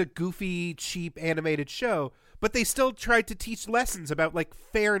was a goofy, cheap animated show, but they still tried to teach lessons about like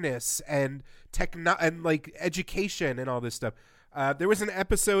fairness and and like education and all this stuff. There was an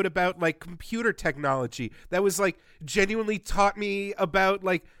episode about like computer technology that was like genuinely taught me about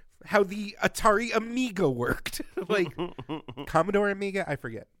like how the Atari Amiga worked. Like Commodore Amiga, I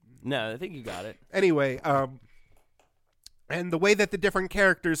forget. No, I think you got it. Anyway, and the way that the different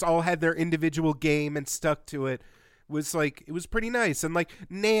characters all had their individual game and stuck to it was like, it was pretty nice. And like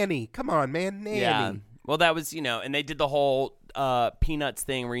Nanny, come on, man, Nanny. Yeah. Well, that was, and they did the whole Peanuts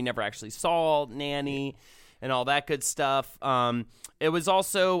thing where you never actually saw Nanny. and all that good stuff. It was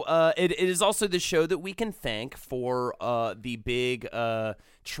also it is also the show that we can thank for the big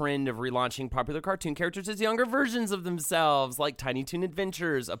trend of relaunching popular cartoon characters as younger versions of themselves, like Tiny Toon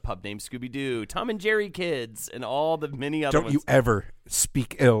Adventures, A Pup Named Scooby-Doo, Tom and Jerry Kids, and all the many other ones. Don't you ever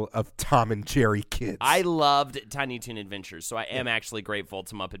speak ill of Tom and Jerry Kids. I loved Tiny Toon Adventures, so I am actually grateful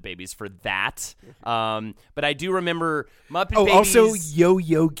to Muppet Babies for that. But I do remember Muppet Babies. Oh, also Yo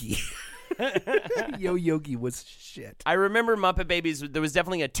Yogi. Yo Yogi was shit. I remember Muppet Babies. There was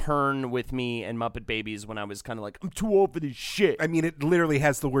definitely a turn with me and Muppet Babies when I was kind of like, I'm too old for this shit. I mean, it literally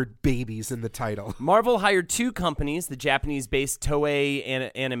has the word babies in the title. Marvel hired 2 companies, the Japanese-based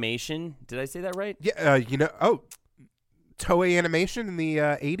Toei Animation. Did I say that right? Yeah, Toei Animation in the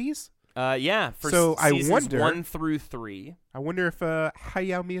 80s? Yeah, for so seasons I wonder, 1 through 3. I wonder if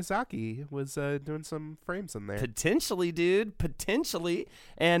Hayao Miyazaki was doing some frames in there. Potentially, dude. Potentially.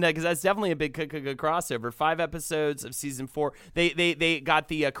 And because that's definitely a big crossover. 5 episodes of season 4. They got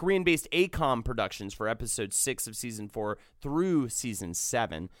the Korean-based ACOM Productions for episode 6 of season 4 through season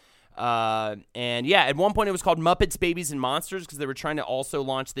 7. And yeah, at one point it was called Muppets, Babies, and Monsters because they were trying to also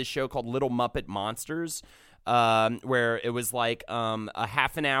launch this show called Little Muppet Monsters, where it was like a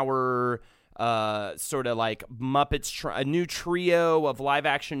half an hour sort of like Muppets, a new trio of live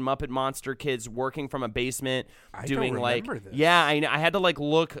action Muppet monster kids working from a basement doing like this. Yeah, I had to like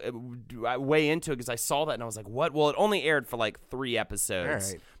look way into it because I saw that and I was like, what? Well, it only aired for like 3 episodes.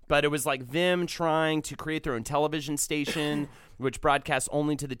 All right. But it was like them trying to create their own television station, which broadcasts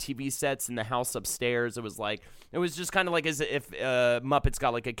only to the TV sets in the house upstairs. It was just kind of like as if Muppets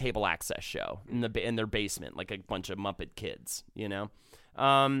got like a cable access show in their basement, like a bunch of Muppet kids, you know?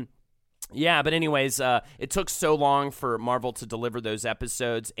 Yeah, but anyways, it took so long for Marvel to deliver those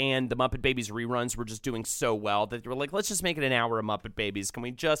episodes, and the Muppet Babies reruns were just doing so well that they were like, let's just make it an hour of Muppet Babies. Can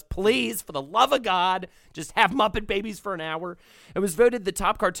we just, please, for the love of God, just have Muppet Babies for an hour? It was voted the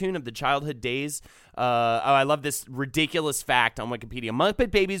top cartoon of the childhood days. I love this ridiculous fact on Wikipedia.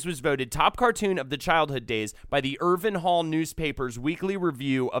 Muppet Babies was voted top cartoon of the childhood days by the Irvin Hall newspaper's weekly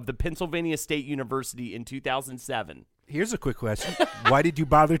review of the Pennsylvania State University in 2007. Here's a quick question. Why did you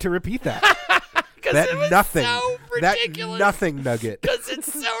bother to repeat that? Because it was nothing. so ridiculous. That nothing nugget. Because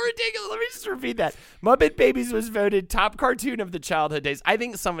it's so ridiculous. Let me just repeat that. Muppet Babies was voted top cartoon of the childhood days. I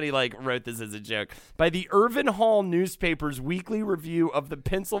think somebody like wrote this as a joke. By the Irvin Hall newspaper's weekly review of the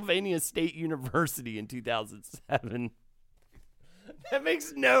Pennsylvania State University in 2007.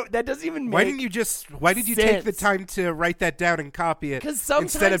 That doesn't even make Why did you take the time to write that down and copy it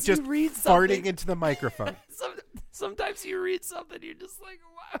instead of just farting into the microphone? Sometimes you read something, you're just like,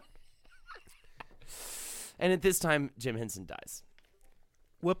 wow. And at this time, Jim Henson dies.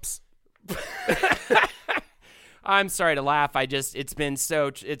 Whoops. I'm sorry to laugh. This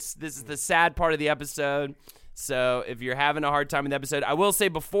is the sad part of the episode. So if you're having a hard time with the episode, I will say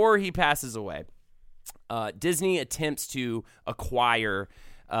before he passes away, Disney attempts to acquire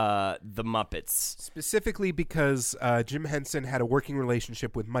the Muppets. Specifically because Jim Henson had a working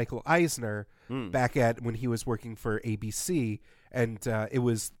relationship with Michael Eisner back when he was working for ABC. And it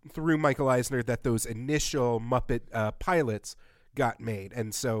was through Michael Eisner that those initial Muppet pilots got made.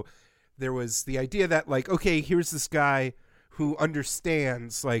 And so there was the idea that, like, okay, here's this guy who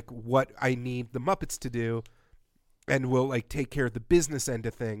understands, like, what I need the Muppets to do and will, like, take care of the business end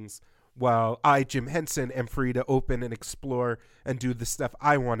of things while I, Jim Henson, am free to open and explore and do the stuff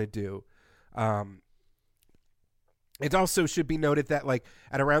I want to do. It also should be noted that, like,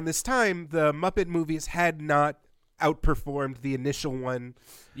 at around this time, the Muppet movies had not outperformed the initial one.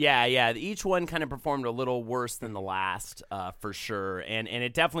 Yeah. Each one kind of performed a little worse than the last, for sure. And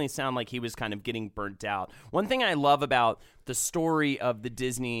it definitely sounded like he was kind of getting burnt out. One thing I love about the story of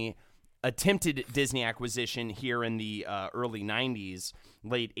the attempted Disney acquisition here in the early 90s,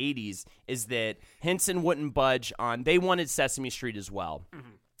 late 80s, is that Henson wouldn't budge on, they wanted Sesame Street as well. Mm-hmm.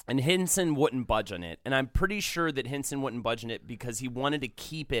 And Henson wouldn't budge on it. And I'm pretty sure that Henson wouldn't budge on it because he wanted to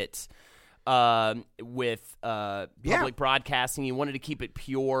keep it with public broadcasting. He wanted to keep it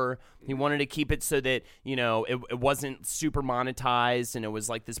pure. He wanted to keep it so that, you know, it wasn't super monetized and it was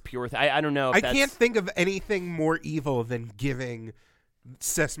like this pure thing. I don't know. I can't think of anything more evil than giving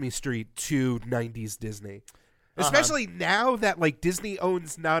Sesame Street to 90s Disney. Especially now that, like, Disney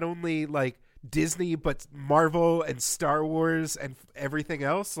owns not only, like, Disney but Marvel and Star Wars and everything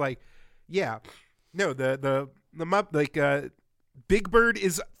else. Like, yeah. No, the Big Bird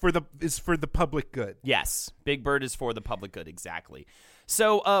is for the public good. Yes, Big Bird is for the public good, exactly.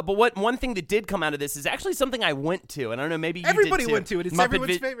 So, but one thing that did come out of this is actually something I went to, and I don't know, maybe you Everybody did too. went to it. It's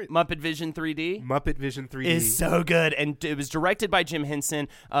everyone's favorite. Muppet Vision 3D. Muppet Vision 3D is so good, and it was directed by Jim Henson.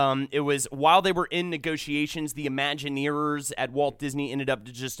 It was while they were in negotiations, the Imagineers at Walt Disney ended up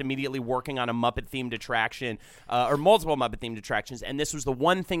just immediately working on a Muppet-themed attraction, or multiple Muppet-themed attractions, and this was the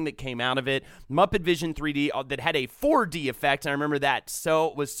one thing that came out of it. Muppet Vision 3D that had a 4D effect, and I remember that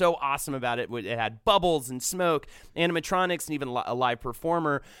was so awesome about it. It had bubbles and smoke, animatronics, and even a live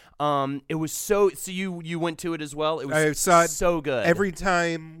performer. It was so you went to it as well. It was I saw it so good. Every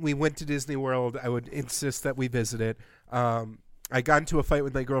time we went to Disney World, I would insist that we visit it. I got into a fight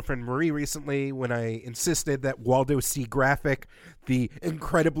with my girlfriend Marie recently when I insisted that Waldo C. Graphic, the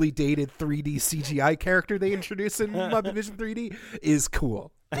incredibly dated 3D CGI character they introduced in Muppet Vision 3D, is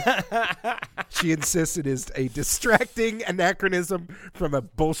cool. She insists it is a distracting anachronism from a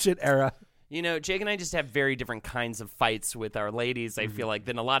bullshit era. You know, Jake and I just have very different kinds of fights with our ladies, I feel like,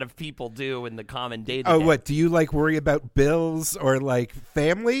 than a lot of people do in the common day-to-day. Oh, what? Do you, worry about bills or,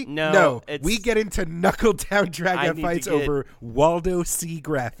 family? No. We get into knuckle-down drag-out fights over Waldo C.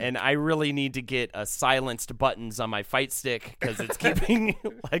 Graphic. And I really need to get silenced buttons on my fight stick because it's keeping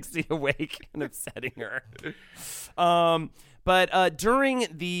Lexi awake and upsetting her. But during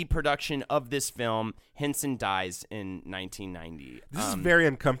the production of this film, Henson dies in 1990. This is very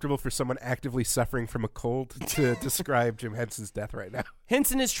uncomfortable for someone actively suffering from a cold to describe Jim Henson's death right now.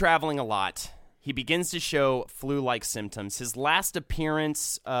 Henson is traveling a lot. He begins to show flu-like symptoms. His last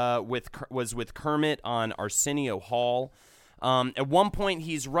appearance was with Kermit on Arsenio Hall. At one point,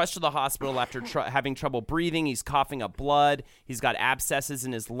 he's rushed to the hospital after having trouble breathing. He's coughing up blood. He's got abscesses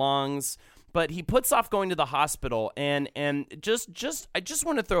in his lungs. But he puts off going to the hospital, and I just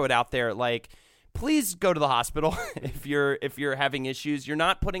want to throw it out there, please go to the hospital if you're having issues. You're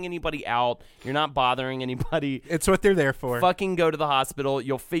not putting anybody out. You're not bothering anybody. It's what they're there for. Fucking go to the hospital.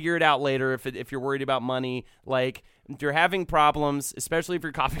 You'll figure it out later if you're worried about money. If you're having problems, especially if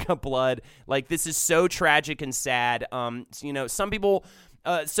you're coughing up blood, this is so tragic and sad. Some people.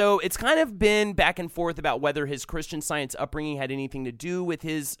 So it's kind of been back and forth about whether his Christian Science upbringing had anything to do with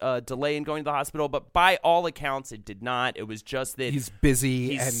his delay in going to the hospital, but by all accounts, it did not. It was just that he's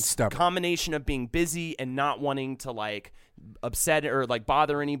busy and stubborn. Combination of being busy and not wanting to upset or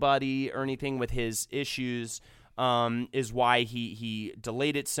bother anybody or anything with his issues is why he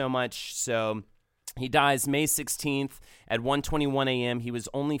delayed it so much. So he dies May 16th at 1:21 a.m. He was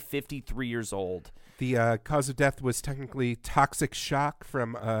only 53 years old. The cause of death was technically toxic shock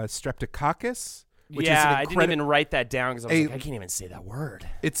from streptococcus. Which I didn't even write that down because I was I can't even say that word.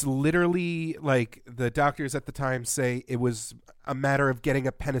 It's literally the doctors at the time say it was a matter of getting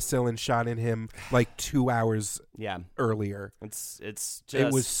a penicillin shot in him 2 hours earlier.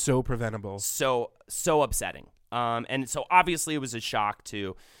 It was so preventable. So upsetting. And so obviously it was a shock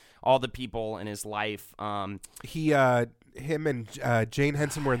to all the people in his life. Him and Jane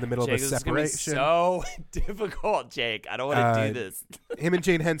Henson were in the middle Jake, of a separation. This is so difficult, Jake. I don't want to do this. Him and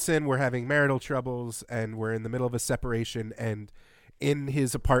Jane Henson were having marital troubles and were in the middle of a separation. And in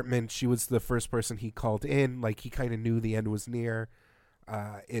his apartment, she was the first person he called in. He kind of knew the end was near.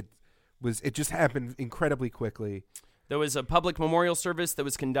 It just happened incredibly quickly. There was a public memorial service that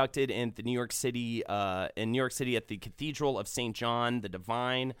was conducted in New York City at the Cathedral of St. John the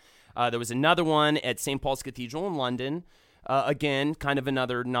Divine. There was another one at St. Paul's Cathedral in London. Again, kind of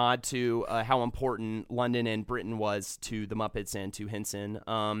another nod to how important London and Britain was to the Muppets and to Henson.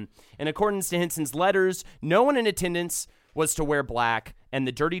 In accordance to Henson's letters, no one in attendance was to wear black, and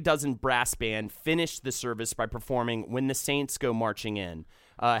the Dirty Dozen brass band finished the service by performing When the Saints Go Marching In.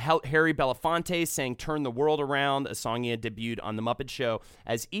 Harry Belafonte sang Turn the World Around, a song he had debuted on The Muppet Show,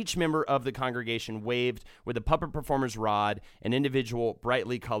 as each member of the congregation waved with a puppet performer's rod, an individual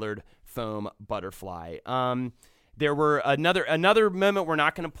brightly colored foam butterfly. There were another moment we're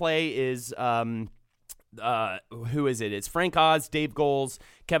not going to play is who is it? It's Frank Oz, Dave Goelz,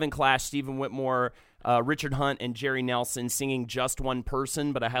 Kevin Clash, Stephen Whitmore, Richard Hunt, and Jerry Nelson singing Just One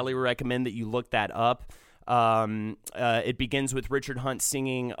Person, but I highly recommend that you look that up. It begins with Richard Hunt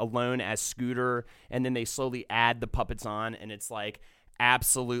singing alone as Scooter, and then they slowly add the puppets on, and it's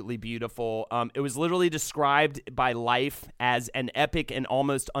absolutely beautiful. It was literally described by Life as an epic and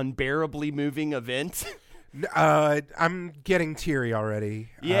almost unbearably moving event. I'm getting teary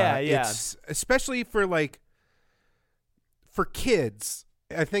already. Yeah. It's especially for kids.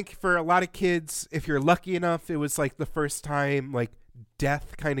 I think for a lot of kids, if you're lucky enough, it was the first time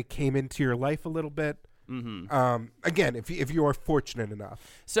death kind of came into your life a little bit. Again, if you are fortunate enough.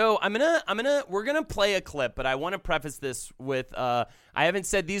 So we're gonna play a clip, but I want to preface this with I haven't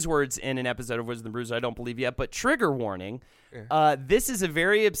said these words in an episode of Wizards and the Bruiser, I don't believe yet, but trigger warning. Yeah. This is a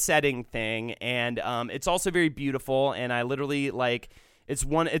very upsetting thing, and it's also very beautiful, and I literally it's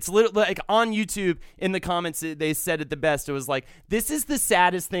literally like on YouTube in the comments they said it the best. It was like, this is the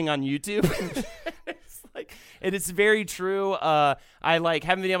saddest thing on YouTube. And it's very true. I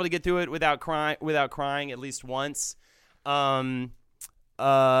haven't been able to get through it without crying at least once.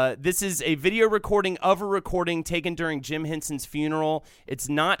 This is a video recording of a recording taken during Jim Henson's funeral. It's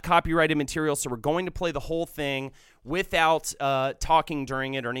not copyrighted material, so we're going to play the whole thing without talking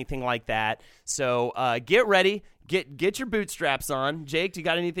during it or anything like that. So get ready, get your bootstraps on. Jake, do you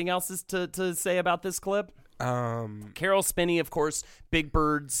got anything else to say about this clip? Carol Spinney, of course, Big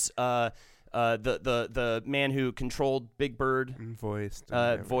Bird's the man who controlled Big Bird voice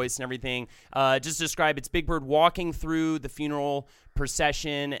and everything. Just describe it's Big Bird walking through the funeral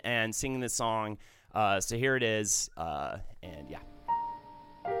procession and singing this song. So here it is, and yeah.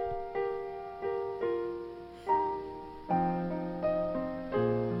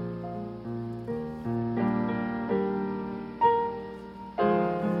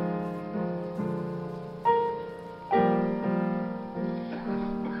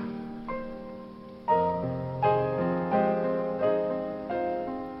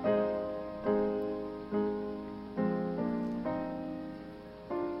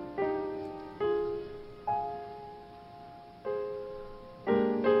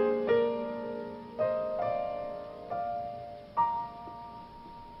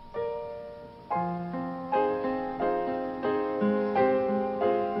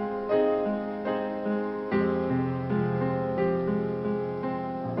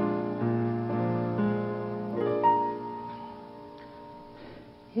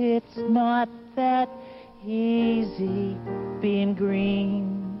 It's not that easy being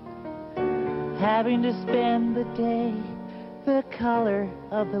green, having to spend the day the color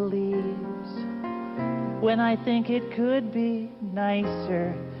of the leaves, when I think it could be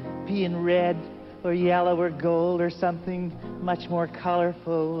nicer being red or yellow or gold or something much more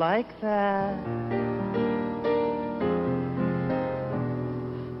colorful like that.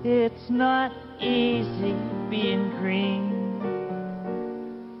 It's not easy being green.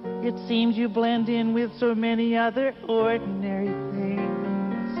 It seems you blend in with so many other ordinary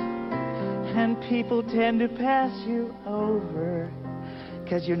things, and people tend to pass you over,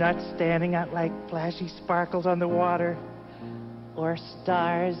 'cause you're not standing out like flashy sparkles on the water or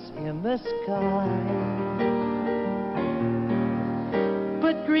stars in the sky.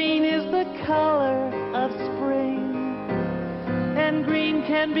 But green is the color of spring, and green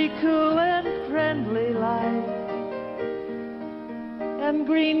can be cool and friendly like. And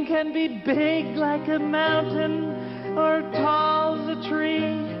green can be big like a mountain, or tall as a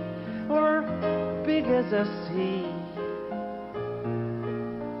tree, or big as a sea.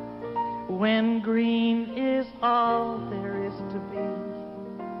 When green is all there is to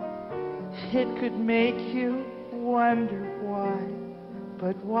be, it could make you wonder why.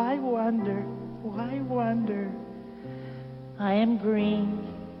 But why wonder? Why wonder? I am green,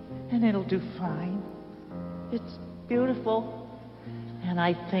 and it'll do fine. It's beautiful. And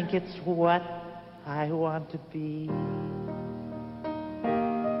I think it's what I want to be.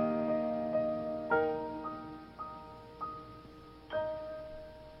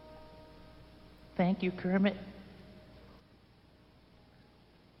 Thank you, Kermit.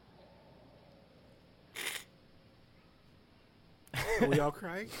 Are we all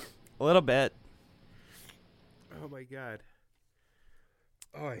crying? A little bit. Oh my God.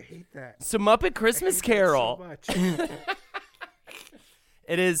 Oh, I hate that. So Muppet Christmas Carol. So much.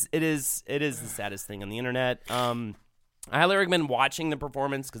 It is the saddest thing on the internet. I highly recommend watching the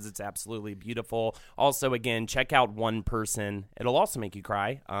performance because it's absolutely beautiful. Also, again, check out One Person. It'll also make you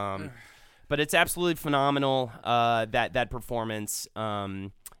cry. But it's absolutely phenomenal, that performance.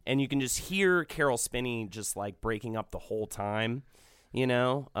 And you can just hear Carol Spinney just like breaking up the whole time,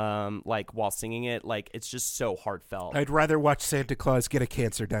 like while singing it. Like, it's just so heartfelt. I'd rather watch Santa Claus get a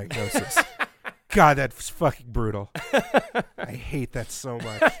cancer diagnosis. God, that's fucking brutal. I hate that so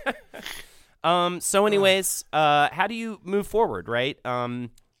much. So anyways, how do you move forward, right?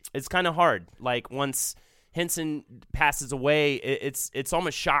 It's kind of hard. Like, once Henson passes away, it's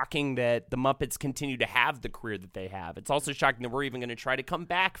almost shocking that the Muppets continue to have the career that they have. It's also shocking that we're even going to try to come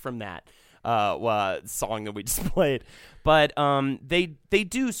back from that song that we just played. But they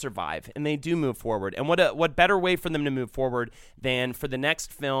do survive, and they do move forward. And what better way for them to move forward than for the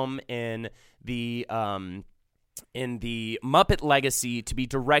next film in the in the Muppet Legacy to be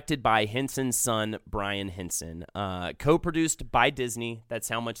directed by Henson's son, Brian Henson. Co-produced by Disney. That's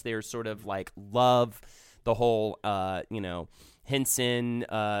how much they're sort of like love the whole, Henson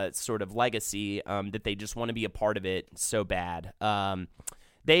sort of legacy, that they just want to be a part of it so bad.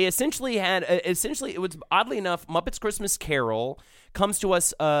 They essentially it was, oddly enough, Muppets Christmas Carol comes to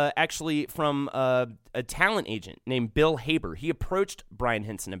us actually from a talent agent named Bill Haber. He approached Brian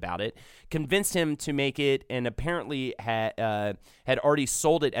Henson about it, convinced him to make it, and apparently had already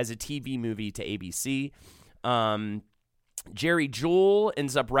sold it as a TV movie to ABC. Jerry Jewell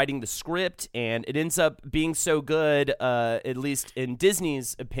ends up writing the script, and it ends up being so good, at least in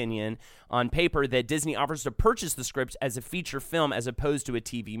Disney's opinion, on paper, that Disney offers to purchase the script as a feature film as opposed to a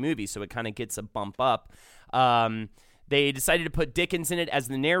TV movie, so it kind of gets a bump up. They decided to put Dickens in it as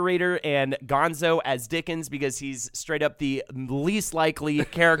the narrator and Gonzo as Dickens because he's straight up the least likely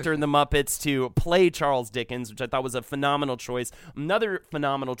character in the Muppets to play Charles Dickens, which I thought was a phenomenal choice. Another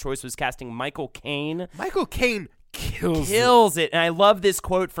phenomenal choice was casting Michael Caine. Michael Caine kills it. And I love this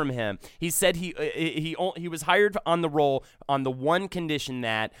quote from him. He said he was hired on the role on the one condition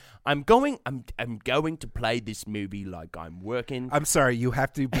that I'm going to play this movie like I'm working. I'm sorry, you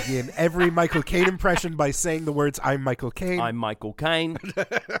have to begin every Michael Caine impression by saying the words "I'm Michael Caine." I'm Michael Caine.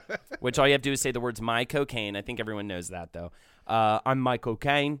 Which all you have to do is say the words "my cocaine." I think everyone knows that though. I'm Michael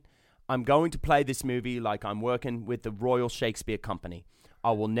Caine. I'm going to play this movie like I'm working with the Royal Shakespeare Company.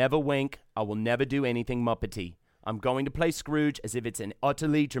 I will never wink. I will never do anything Muppety. I'm going to play Scrooge as if it's an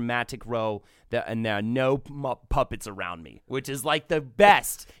utterly dramatic role, and there are no puppets around me, which is like the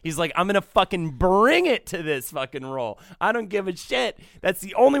best. He's like, I'm going to fucking bring it to this fucking role. I don't give a shit. That's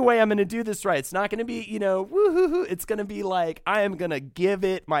the only way I'm going to do this right. It's not going to be, woo-hoo-hoo. It's going to be like, I am going to give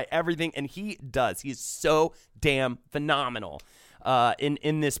it my everything, and he does. He's so damn phenomenal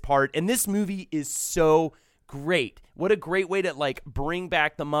in this part, and this movie is so great. What a great way to like bring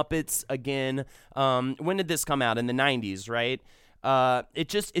back the Muppets again. When did this come out? In the 90s, right?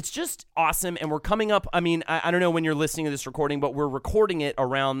 It's just awesome, and we're coming up. I mean, I don't know when you're listening to this recording, but we're recording it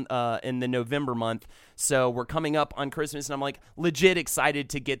around in the November month, so we're coming up on Christmas, and I'm like legit excited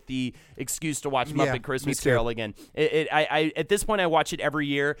to get the excuse to watch Muppet Christmas Carol again. I at this point I watch it every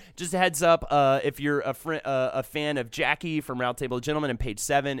year. Just a heads up, if you're a fan of Jackie from Round Table of Gentlemen and Page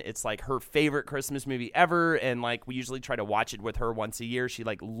 7, it's like her favorite Christmas movie ever, and like we usually try to watch it with her once a year. She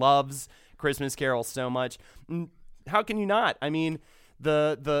like loves Christmas Carol so much. How can you not? I mean,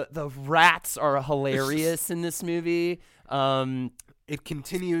 the rats are hilarious in this movie. It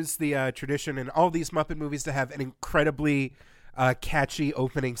continues the tradition in all these Muppet movies to have an incredibly catchy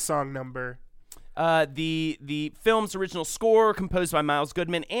opening song number. The film's original score composed by Miles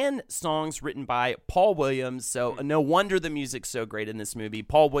Goodman and songs written by Paul Williams. So no wonder the music's so great in this movie.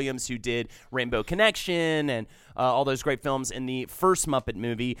 Paul Williams, who did Rainbow Connection and all those great films in the first Muppet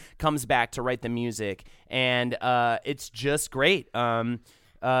movie, comes back to write the music, and it's just great.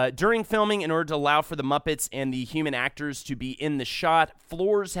 During filming, in order to allow for the Muppets and the human actors to be in the shot,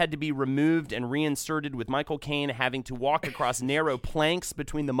 floors had to be removed and reinserted, with Michael Caine having to walk across narrow planks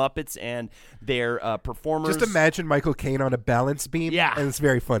between the Muppets and their performers. Just imagine Michael Caine on a balance beam, and it's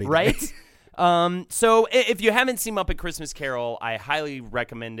very funny. Right? So if you haven't seen Muppet Christmas Carol, I highly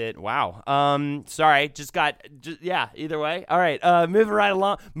recommend it. Wow. Sorry, either way. All right, moving right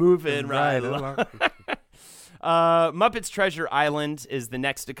along. Muppets Treasure Island is the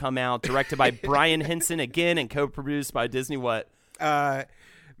next to come out, directed by Brian Henson again and co-produced by Disney. What?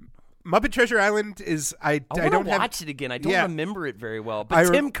 Muppet Treasure Island is I don't watch it again. I don't remember it very well,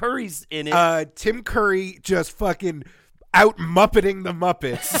 but Tim Curry's in it. Tim Curry just fucking out Muppeting the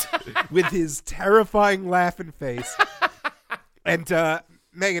Muppets with his terrifying laughing face. And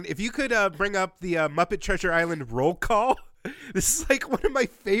Megan, if you could bring up the Muppet Treasure Island roll call, this is like one of my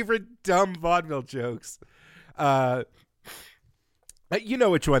favorite dumb vaudeville jokes. You know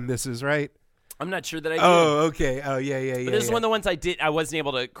which one this is, right? I'm not sure that I do. Oh, okay. Oh, yeah. But this is one of the ones I wasn't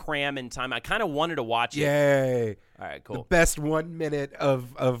able to cram in time. I kind of wanted to watch it. Yay. All right, cool. The best 1 minute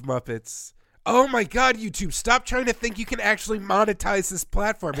of Muppets. Oh, my God, YouTube. Stop trying to think you can actually monetize this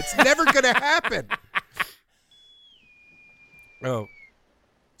platform. It's never going to happen. Oh.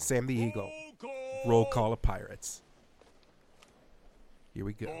 Sam the Eagle. Roll call of pirates. Here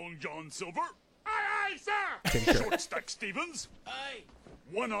we go. Long John Silver. Aye, aye, sir. Short Stack Stevens. Aye.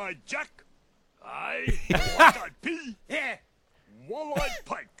 One-Eyed Jack. Aye. White-Eyed Pea. Yeah. Wall-Eyed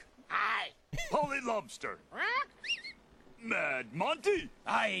Pike. Aye. Polly Lobster. Mad Monty.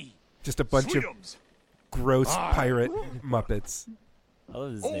 Aye. Just a bunch of gross pirate Muppets. I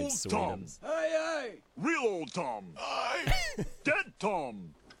love his name, Old Tom. Aye, aye. Real Old Tom. Aye. Dead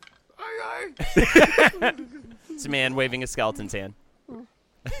Tom. Aye, aye. It's a man waving a skeleton's hand.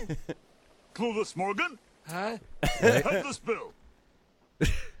 Clueless Morgan? Huh? Headless Bill.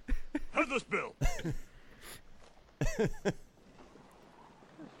 Headless Bill.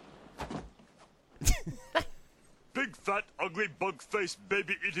 Big fat ugly bug-faced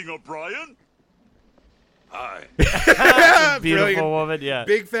baby-eating O'Brien? Aye. Beautiful Brilliant. woman, yeah.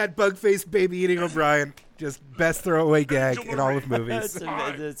 Big fat bug-faced baby eating O'Brien. Just best throwaway gag in all of movies.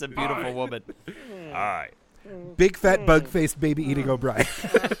 It's a beautiful woman. Aye. Big fat bug-faced baby eating O'Brien.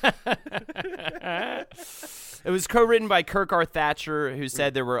 It was co-written by Kirk R. Thatcher, who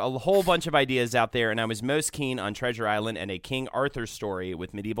said there were a whole bunch of ideas out there, and I was most keen on Treasure Island and a King Arthur story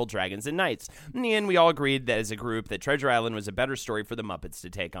with medieval dragons and knights. In the end, we all agreed that as a group that Treasure Island was a better story for the Muppets to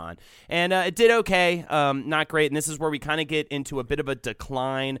take on. And it did okay, not great, and this is where we kind of get into a bit of a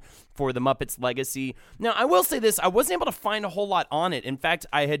decline for the Muppets legacy. Now, I will say this, I wasn't able to find a whole lot on it. In fact,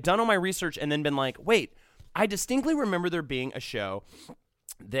 I had done all my research and then been like, wait, I distinctly remember there being a show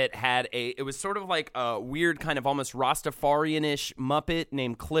that had it was sort of like a weird kind of almost Rastafarian-ish Muppet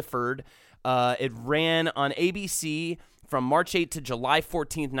named Clifford. It ran on ABC from March 8th to July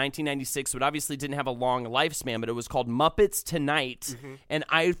 14th, 1996, but obviously didn't have a long lifespan, but it was called Muppets Tonight. Mm-hmm. And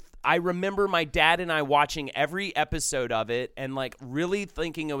I remember my dad and I watching every episode of it and like really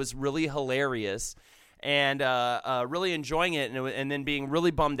thinking it was really hilarious. And really enjoying it, and then being really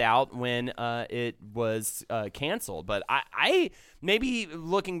bummed out when it was canceled. But I maybe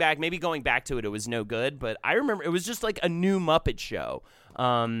looking back, maybe going back to it, it was no good. But I remember it was just like a new Muppet show.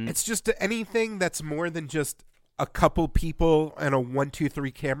 It's just anything that's more than just a couple people and a 1, 2,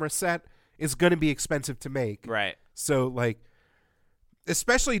 3 camera set is going to be expensive to make. Right. So, like,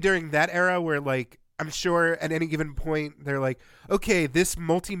 especially during that era where, like, I'm sure at any given point they're like, okay, this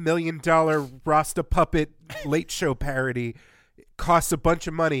multi-million-dollar Rasta puppet late show parody costs a bunch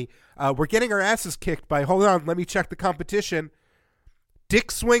of money. We're getting our asses kicked by, hold on, let me check the competition,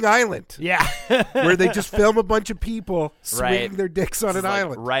 Dick Swing Island. Yeah. Where they just film a bunch of people swinging their dicks on an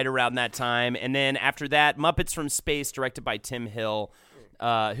island. Right around that time. And then after that, Muppets from Space, directed by Tim Hill,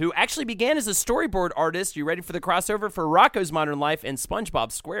 who actually began as a storyboard artist. You ready for the crossover for Rocko's Modern Life and SpongeBob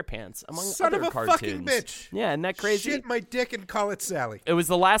SquarePants, among Son other of a cartoons. fucking bitch. Yeah, isn't that crazy? Shit my dick and call it Sally. It was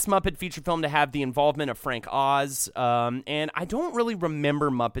the last Muppet feature film to have the involvement of Frank Oz, and I don't really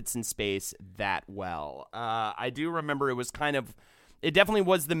remember Muppets in Space that well. I do remember it definitely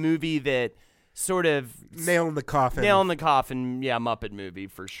was the movie that sort of Nail in the coffin, yeah, Muppet movie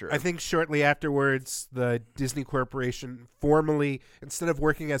for sure. I think shortly afterwards, the Disney Corporation formally, instead of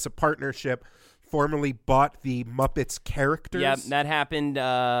working as a partnership, formally bought the Muppets characters. Yeah, that happened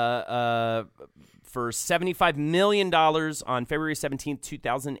for $75 million on February 17th,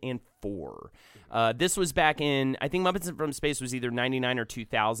 2004. This was back in, I think Muppets from Space was either 99 or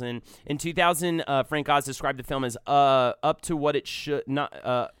 2000. In 2000, Frank Oz described the film as up to what it should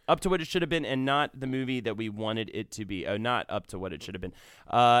have been, and not the movie that we wanted it to be. Not up to what it should have been.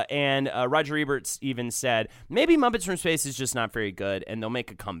 And Roger Ebert even said, maybe Muppets from Space is just not very good, and they'll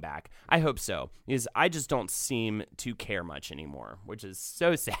make a comeback. I hope so, because I just don't seem to care much anymore, which is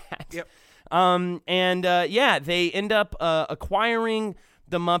so sad. Yep. They end up acquiring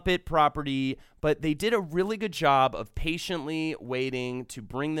the Muppet property, but they did a really good job of patiently waiting to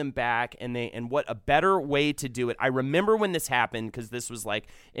bring them back, and what a better way to do it. I remember when this happened, because this was like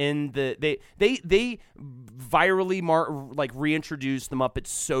in the they virally reintroduced the Muppets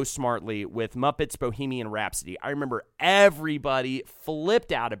so smartly with Muppets Bohemian Rhapsody. I remember everybody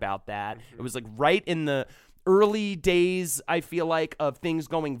flipped out about that. It was like right in the early days, I feel like, of things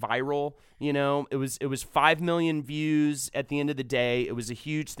going viral. You know, it was 5 million views at the end of the day. It was a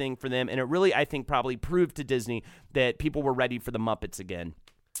huge thing for them, and it really, I think, probably proved to Disney that people were ready for the Muppets again.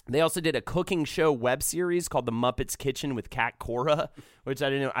 They also did a cooking show web series called The Muppets Kitchen with Kat Cora, which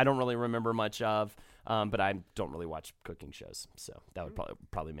I don't really remember much of, but I don't really watch cooking shows, so that would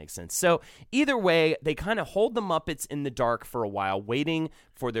probably make sense. So either way, they kind of hold the Muppets in the dark for a while, waiting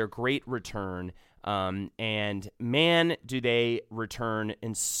for their great return. And man, do they return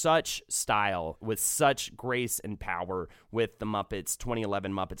in such style, with such grace and power with the Muppets,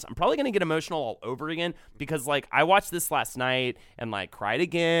 2011 Muppets. I'm probably going to get emotional all over again, because like I watched this last night and like cried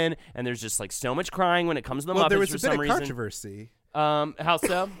again, and there's just like so much crying when it comes to the Muppets there was for a some bit of reason. controversy. How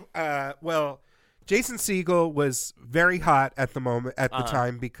so? Jason Segel was very hot at the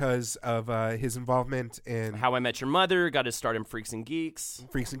time because of his involvement in How I Met Your Mother, got his start in Freaks and Geeks,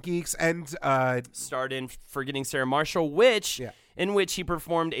 and starred in Forgetting Sarah Marshall, in which he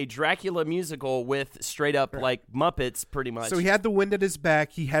performed a Dracula musical with straight up like Muppets, pretty much. So he had the wind at his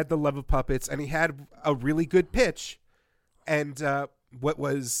back, he had the love of puppets, and he had a really good pitch. And what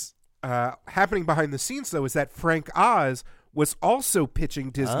was happening behind the scenes, though, is that Frank Oz was also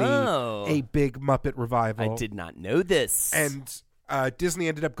pitching Disney a big Muppet revival. I did not know this. And Disney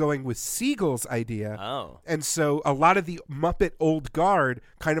ended up going with Siegel's idea. Oh. And so a lot of the Muppet old guard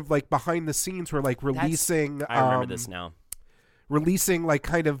kind of like behind the scenes were like releasing... I remember this now. Releasing like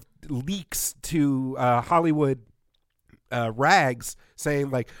kind of leaks to Hollywood rags saying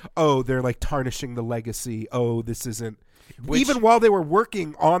like, oh, they're like tarnishing the legacy. Oh, this isn't... Even while they were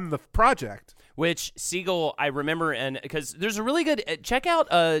working on the project. Which Siegel, I remember, and because there's a really good check out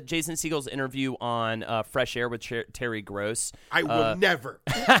Jason Siegel's interview on Fresh Air with Terry Gross. I will never.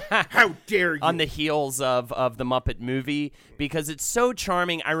 How dare you? On the heels of the Muppet movie, because it's so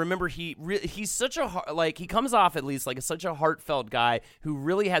charming. I remember he's such a he comes off at least like such a heartfelt guy who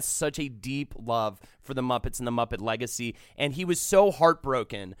really has such a deep love for the Muppets and the Muppet legacy, and he was so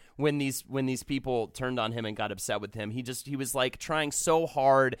heartbroken when these people turned on him and got upset with him. He was like trying so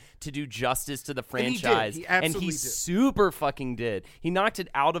hard to do justice to the franchise, and he super fucking did. He knocked it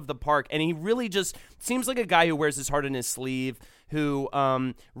out of the park, and he really just seems like a guy who wears his heart in his sleeve, who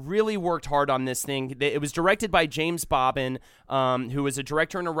really worked hard on this thing. It was directed by James Bobbin, who was a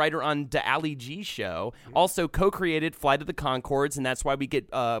director and a writer on the Ali G Show. Also co-created Flight of the Conchords, and that's why we get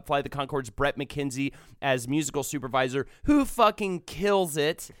Flight of the Conchords' Brett McKenzie as musical supervisor, who fucking kills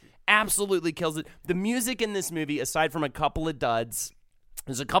it. Absolutely kills it. The music in this movie, aside from a couple of duds,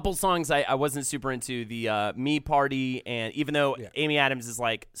 there's a couple songs I wasn't super into. The Me Party, and even though Amy Adams is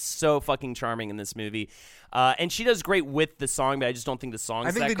like so fucking charming in this movie, and she does great with the song, but I just don't think the song's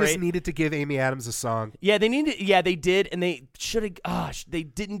that great. I think they just needed to give Amy Adams a song. Yeah, they needed. Yeah, they did, and they should have. Gosh, they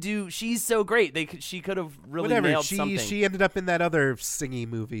didn't do. She's so great. She could have really nailed something. She ended up in that other singy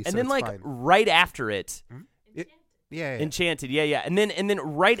movie, and so then it's like fine. right after it. Yeah. Enchanted, yeah. And then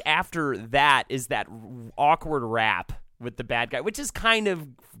right after that is that awkward rap with the bad guy, which is kind of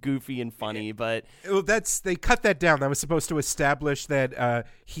goofy and funny, but they cut that down. That was supposed to establish that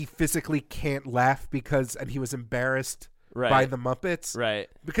he physically can't laugh and he was embarrassed by the Muppets, right?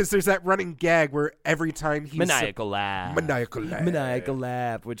 Because there's that running gag where every time he's maniacal laugh,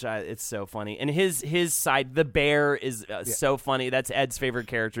 which it's so funny. And his side, the bear, is so funny. That's Ed's favorite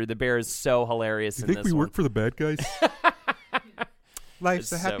character. The bear is so hilarious. You think we work for the bad guys?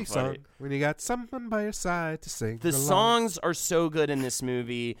 Life's a happy so funny song when you got someone by your side to sing. The songs are so good in this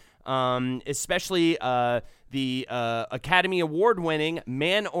movie, especially the Academy Award-winning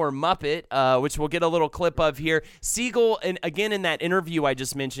Man or Muppet, which we'll get a little clip of here. Siegel, and again in that interview I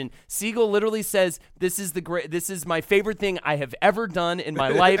just mentioned, Siegel literally says, "This is my favorite thing I have ever done in my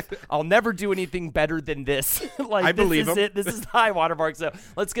life. I'll never do anything better than this." I believe him. This is the high watermark. So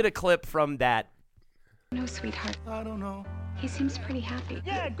let's get a clip from that. No, sweetheart. I don't know. He seems pretty happy.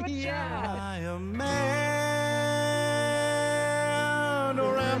 Yeah, good job. I a man,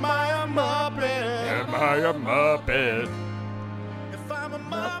 or am I a Muppet? Am I a Muppet? If I'm a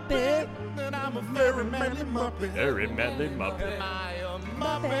Muppet, then I'm a very manly Muppet. Very manly Muppet. Am I a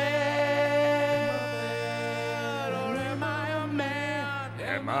Muppet, or am I a man?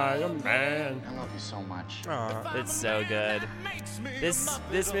 Am I a man? I love you so much. It's so good. This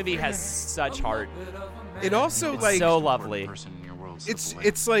movie has such heart. It also It's so lovely.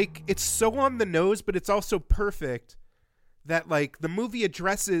 It's like it's so on the nose, but it's also perfect that like the movie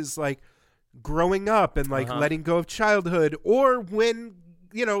addresses like growing up and like letting go of childhood, or when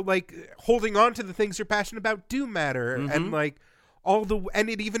like holding on to the things you're passionate about do matter, and like and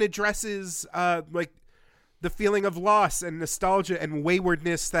it even addresses like the feeling of loss and nostalgia and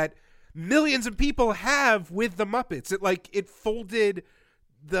waywardness that millions of people have with the Muppets. It folded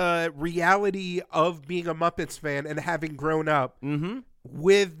the reality of being a Muppets fan and having grown up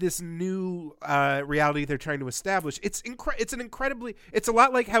with this new reality they're trying to establish. It's a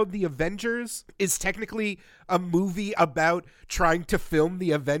lot like how the Avengers is technically a movie about trying to film the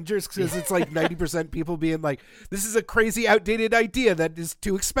Avengers, because it's like 90% people being like, this is a crazy outdated idea that is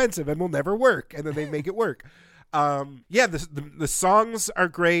too expensive and will never work, and then they make it work. The songs are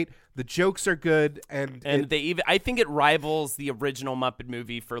great, the jokes are good, and I think it rivals the original Muppet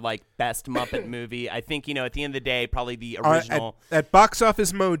movie for like best Muppet movie. I think at the end of the day, probably the original at Box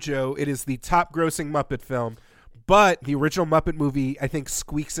Office Mojo, it is the top grossing Muppet film, but the original Muppet movie I think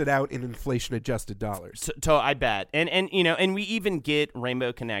squeaks it out in inflation adjusted dollars. I bet, and we even get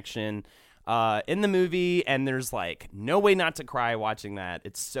Rainbow Connection in the movie, and there's like no way not to cry watching that.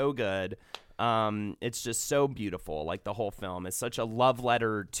 It's so good. It's just so beautiful. Like the whole film is such a love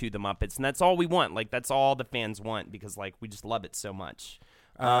letter to the Muppets, and that's all we want. Like that's all the fans want, because like we just love it so much.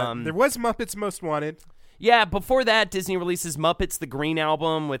 There was Muppets Most Wanted. Yeah, before that, Disney releases Muppets, the Green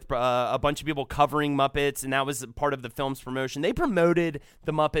Album, with a bunch of people covering Muppets, and that was part of the film's promotion. They promoted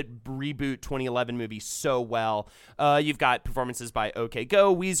the Muppet Reboot 2011 movie so well. You've got performances by OK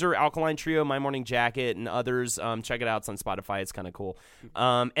Go, Weezer, Alkaline Trio, My Morning Jacket, and others. Check it out. It's on Spotify. It's kind of cool.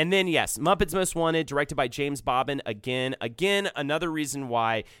 And then, yes, Muppets Most Wanted, directed by James Bobbin. Again, another reason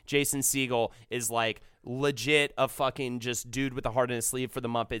why Jason Segel is like legit a fucking just dude with a heart in his sleeve for the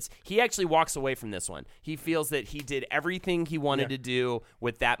Muppets. He actually walks away from this one. He feels that he did everything he wanted to do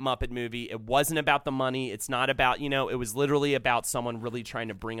with that Muppet movie. It wasn't about the money. It's not about, it was literally about someone really trying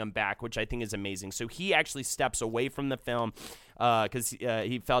to bring him back, which I think is amazing. So he actually steps away from the film because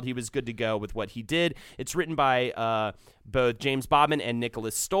he felt he was good to go with what he did. It's written by both James Bobbin and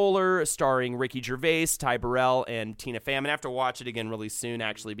Nicholas Stoller, starring Ricky Gervais, Ty Burrell, and Tina Fey. I'm going to have to watch it again really soon,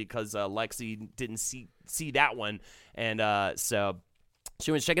 actually, because Lexi didn't see that one. And so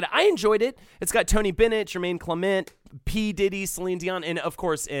she wants to check it out. I enjoyed it. It's got Tony Bennett, Jermaine Clement, P. Diddy, Celine Dion, and, of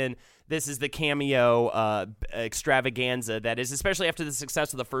course, this is the cameo extravaganza that is, especially after the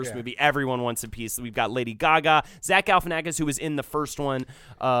success of the first movie, everyone wants a piece. We've got Lady Gaga, Zach Galifianakis, who was in the first one,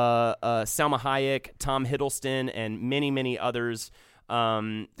 Salma Hayek, Tom Hiddleston, and many, many others.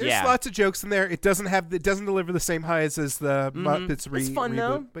 There's lots of jokes in there. It doesn't deliver the same highs as the Muppets It's fun, reboot.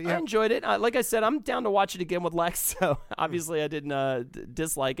 though. But I enjoyed it. Like I said, I'm down to watch it again with Lex, so obviously I didn't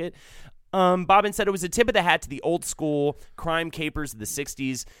dislike it. Bobbin said it was a tip of the hat to the old school crime capers of the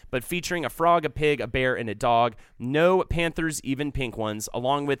 60s, but featuring a frog, a pig, a bear, and a dog. No panthers, even pink ones,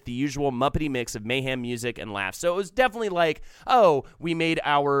 along with the usual Muppety mix of mayhem, music, and laughs. So it was definitely like, oh, we made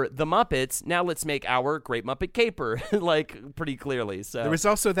The Muppets, now let's make our Great Muppet Caper, like pretty clearly. So there was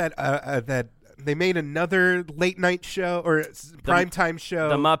also that they made another late night show or primetime show.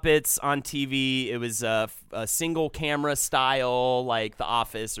 The Muppets on TV. It was a single camera style, like The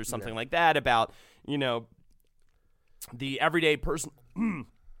Office or something like that, about the everyday person.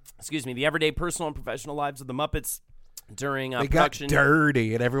 The everyday personal and professional lives of the Muppets during production. They got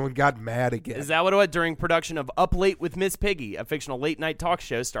dirty and everyone got mad again. Is that what it was? During production of Up Late with Miss Piggy, a fictional late night talk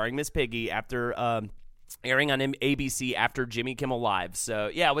show starring Miss Piggy, after airing on ABC after Jimmy Kimmel Live. So,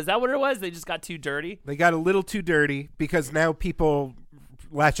 yeah, was that what it was? They just got too dirty? They got a little too dirty because now people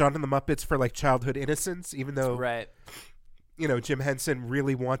latch on to the Muppets for, like, childhood innocence, even though, Jim Henson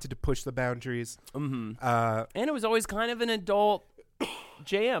really wanted to push the boundaries. Mm-hmm. And it was always kind of an adult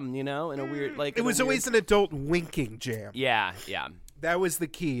jam, in a weird, like... It was always an adult winking jam. Yeah. That was the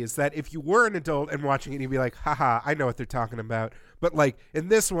key, is that if you were an adult and watching it, you'd be like, haha, I know what they're talking about. But, like, in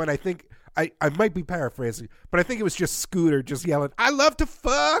this one, I think... I might be paraphrasing, but I think it was just Scooter just yelling, I love to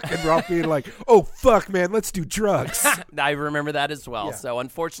fuck, and Ralph being like, oh, fuck, man, let's do drugs. I remember that as well. Yeah. So,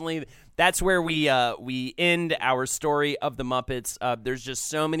 unfortunately, that's where we end our story of the Muppets. There's just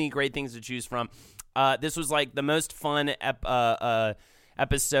so many great things to choose from. This was like the most fun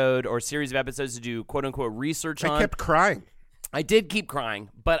episode or series of episodes to do quote-unquote research on. I kept crying. I did keep crying,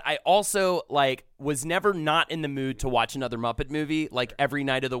 but I also was never not in the mood to watch another Muppet movie every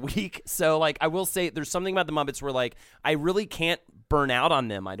night of the week. So I will say there's something about the Muppets where I really can't burn out on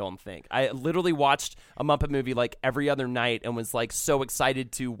them, I don't think. I literally watched a Muppet movie every other night and was so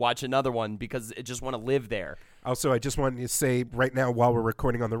excited to watch another one because I just want to live there. Also, I just wanted to say right now while we're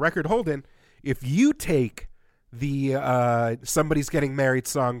recording on the record, Holden, if you take the Somebody's Getting Married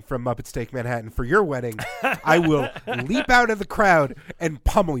song from Muppets Take Manhattan for your wedding, I will leap out of the crowd and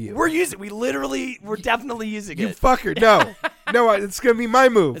pummel you. We're definitely using it. You fucker. No, it's going to be my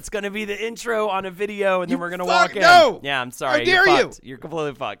move. It's going to be the intro on a video, and then we're going to walk in. No. Yeah, I'm sorry. How dare you? You're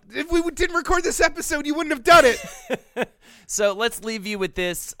completely fucked. If we didn't record this episode, you wouldn't have done it. So let's leave you with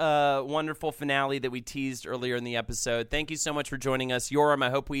this wonderful finale that we teased earlier in the episode. Thank you so much for joining us. Yoram, I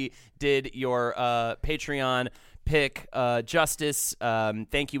hope we did your Patreon pick justice.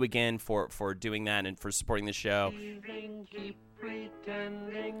 Thank you again for doing that and for supporting the show. Keep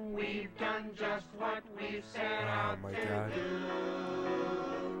pretending we've done just what we've set out. Oh my God.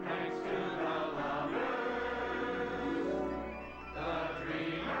 Thanks to the lovers, the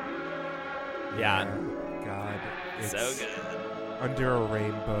dreamers. Yeah. God. It's so good. Under a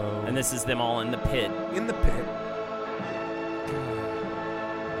rainbow. And this is them all in the pit. In the pit.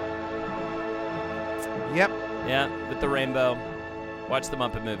 Yep. Yeah, with the rainbow. Watch the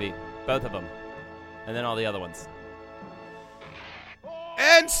Muppet movie. Both of them. And then all the other ones.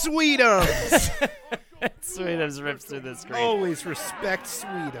 And Sweetums. Sweetums rips through the screen. Always respect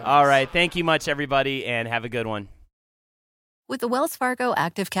Sweetums. All right. Thank you much, everybody, and have a good one. With the Wells Fargo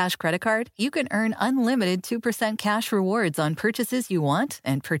Active Cash Credit Card, you can earn unlimited 2% cash rewards on purchases you want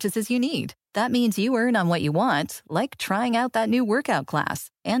and purchases you need. That means you earn on what you want, like trying out that new workout class,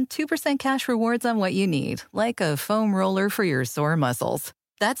 and 2% cash rewards on what you need, like a foam roller for your sore muscles.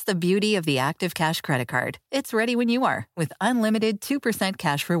 That's the beauty of the Active Cash credit card. It's ready when you are, with unlimited 2%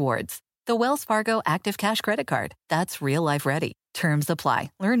 cash rewards. The Wells Fargo Active Cash credit card. That's real life ready. Terms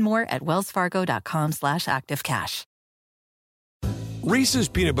apply. Learn more at wellsfargo.com/activecash. Reese's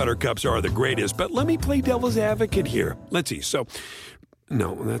peanut butter cups are the greatest, but let me play devil's advocate here. Let's see. So,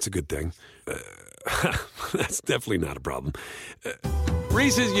 no, that's a good thing. That's definitely not a problem.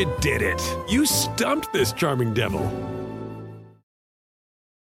 Reese's, you did it. You stumped this charming devil.